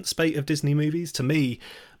recent spate of Disney movies. To me,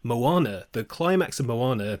 Moana, the climax of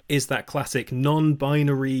Moana, is that classic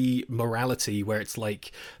non-binary morality where it's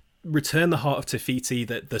like, return the heart of Te-Fiti,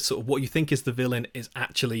 that the sort of what you think is the villain is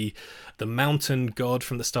actually the mountain god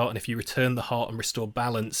from the start, and if you return the heart and restore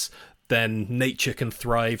balance, then nature can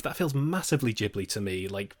thrive. That feels massively Ghibli to me.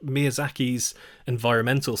 Like Miyazaki's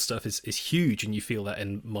environmental stuff is huge, and you feel that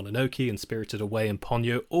in Mononoke and Spirited Away and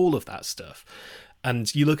Ponyo, all of that stuff.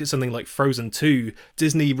 And you look at something like Frozen 2,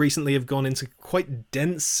 Disney recently have gone into quite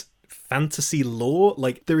dense fantasy lore.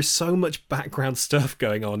 Like there is so much background stuff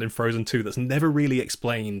going on in Frozen 2 that's never really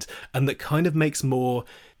explained, and that kind of makes more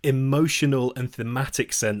emotional and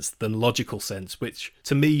thematic sense than logical sense, which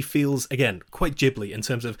to me feels, again, quite Ghibli in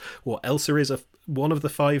terms of what Elsa is one of the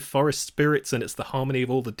 5 forest spirits, and it's the harmony of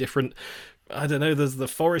all the different, I don't know, there's the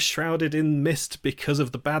forest shrouded in mist because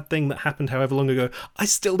of the bad thing that happened however long ago. I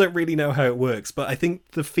still don't really know how it works, but I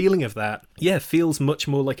think the feeling of that, feels much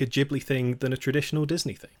more like a Ghibli thing than a traditional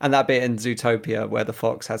Disney thing. And that bit in Zootopia where the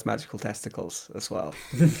fox has magical testicles as well.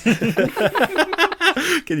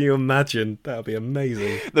 Can you imagine? That would be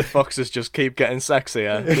amazing. The foxes just keep getting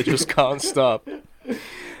sexier. They just can't stop.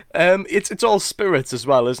 It's all spirits as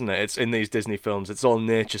well, isn't it? It's in these Disney films. It's all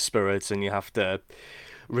nature spirits, and you have to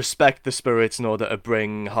respect the spirits in order to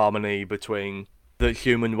bring harmony between the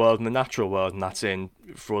human world and the natural world, and that's in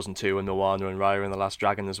Frozen 2 and Moana and Raya and the Last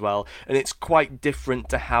Dragon as well. And it's quite different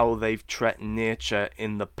to how they've treated nature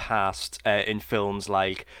in the past in films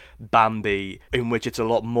like Bambi, in which it's a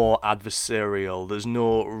lot more adversarial. There's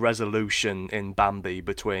no resolution in Bambi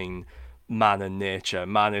between man and nature.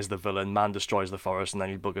 Man is the villain, man destroys the forest, and then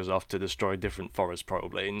he buggers off to destroy different forests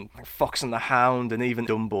probably. And Fox and the Hound and even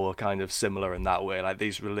Dumbo are kind of similar in that way. Like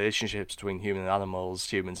these relationships between human and animals,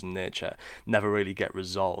 humans and nature, never really get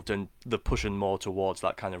resolved, and they're pushing more towards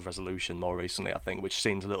that kind of resolution more recently, I think, which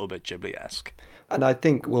seems a little bit Ghibli-esque. And I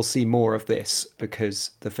think we'll see more of this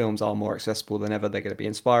because the films are more accessible than ever. They're going to be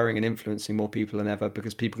inspiring and influencing more people than ever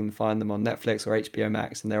because people can find them on Netflix or HBO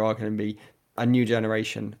Max, and there are going to be a new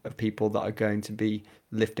generation of people that are going to be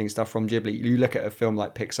lifting stuff from Ghibli. You look at a film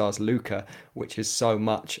like Pixar's Luca, which is so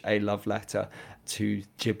much a love letter to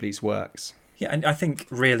Ghibli's works. Yeah, and I think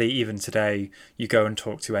really even today, you go and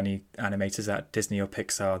talk to any animators at Disney or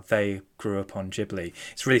Pixar, they grew up on Ghibli.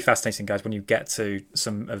 It's really fascinating, guys, when you get to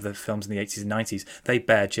some of the films in the 80s and 90s, they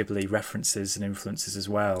bear Ghibli references and influences as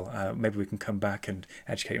well. Maybe we can come back and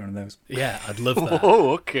educate you on those. Yeah, I'd love that.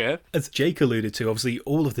 Oh, okay. As Jake alluded to, obviously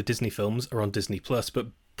all of the Disney films are on Disney+, but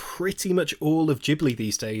pretty much all of Ghibli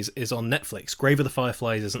these days is on Netflix. Grave of the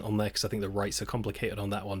Fireflies isn't on there because I think the rights are complicated on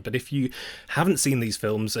that one. But if you haven't seen these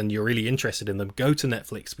films and you're really interested in them, go to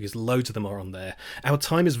Netflix because loads of them are on there. Our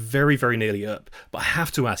time is very, very nearly up. But I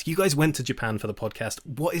have to ask, you guys went to Japan for the podcast.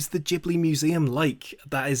 What is the Ghibli Museum like?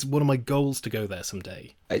 That is one of my goals to go there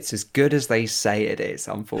someday. It's as good as they say it is,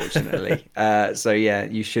 unfortunately. So yeah,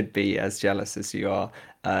 you should be as jealous as you are.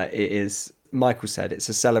 It is... Michael said it's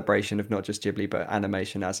a celebration of not just Ghibli but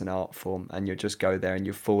animation as an art form, and you'll just go there and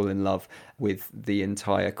you fall in love with the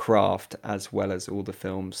entire craft as well as all the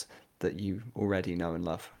films that you already know and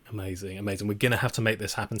love. Amazing. We're going to have to make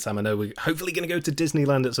this happen, Sam. I know we're hopefully going to go to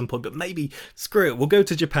Disneyland at some point, but maybe, screw it, we'll go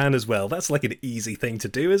to Japan as well. That's like an easy thing to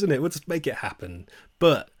do, isn't it? We'll just make it happen.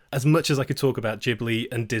 But as much as I could talk about Ghibli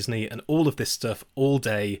and Disney and all of this stuff all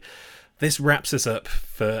day, this wraps us up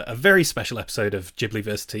for a very special episode of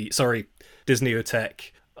Ghibliversity. Sorry,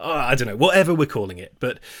 Disneyotheque. I don't know, whatever we're calling it.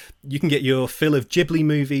 But you can get your fill of Ghibli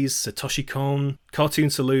movies, Satoshi Kon,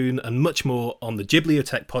 Cartoon Saloon, and much more on the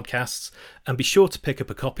Ghibliotheque podcasts. And be sure to pick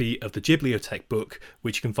up a copy of the Ghibliotheque book,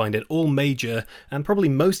 which you can find in all major and probably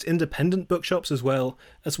most independent bookshops as well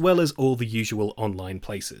as all the usual online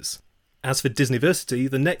places. As for Disneyversity,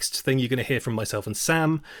 the next thing you're going to hear from myself and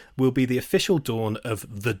Sam will be the official dawn of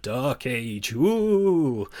the Dark Age.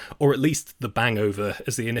 Ooh! Or at least the Bangover,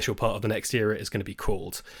 as the initial part of the next era is going to be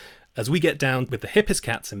called. As we get down with the hippest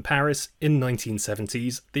cats in Paris in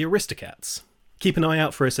 1970s, the Aristocats. Keep an eye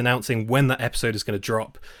out for us announcing when that episode is going to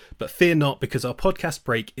drop, but fear not because our podcast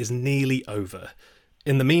break is nearly over.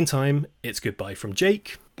 In the meantime, it's goodbye from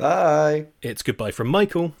Jake. Bye. It's goodbye from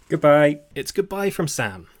Michael. Goodbye. It's goodbye from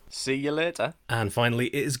Sam. See you later. And finally,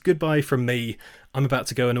 it is goodbye from me. I'm about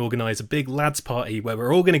to go and organise a big lads party where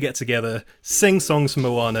we're all going to get together, sing songs from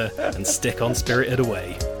Moana, and stick on Spirited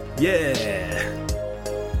Away. Yeah!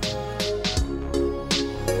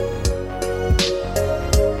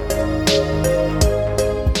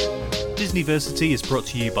 Disneyversity is brought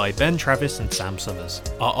to you by Ben Travis and Sam Summers.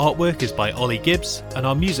 Our artwork is by Ollie Gibbs, and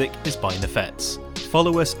our music is by Nefets.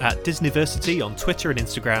 Follow us at Disneyversity on Twitter and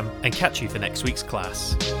Instagram, and catch you for next week's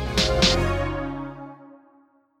class.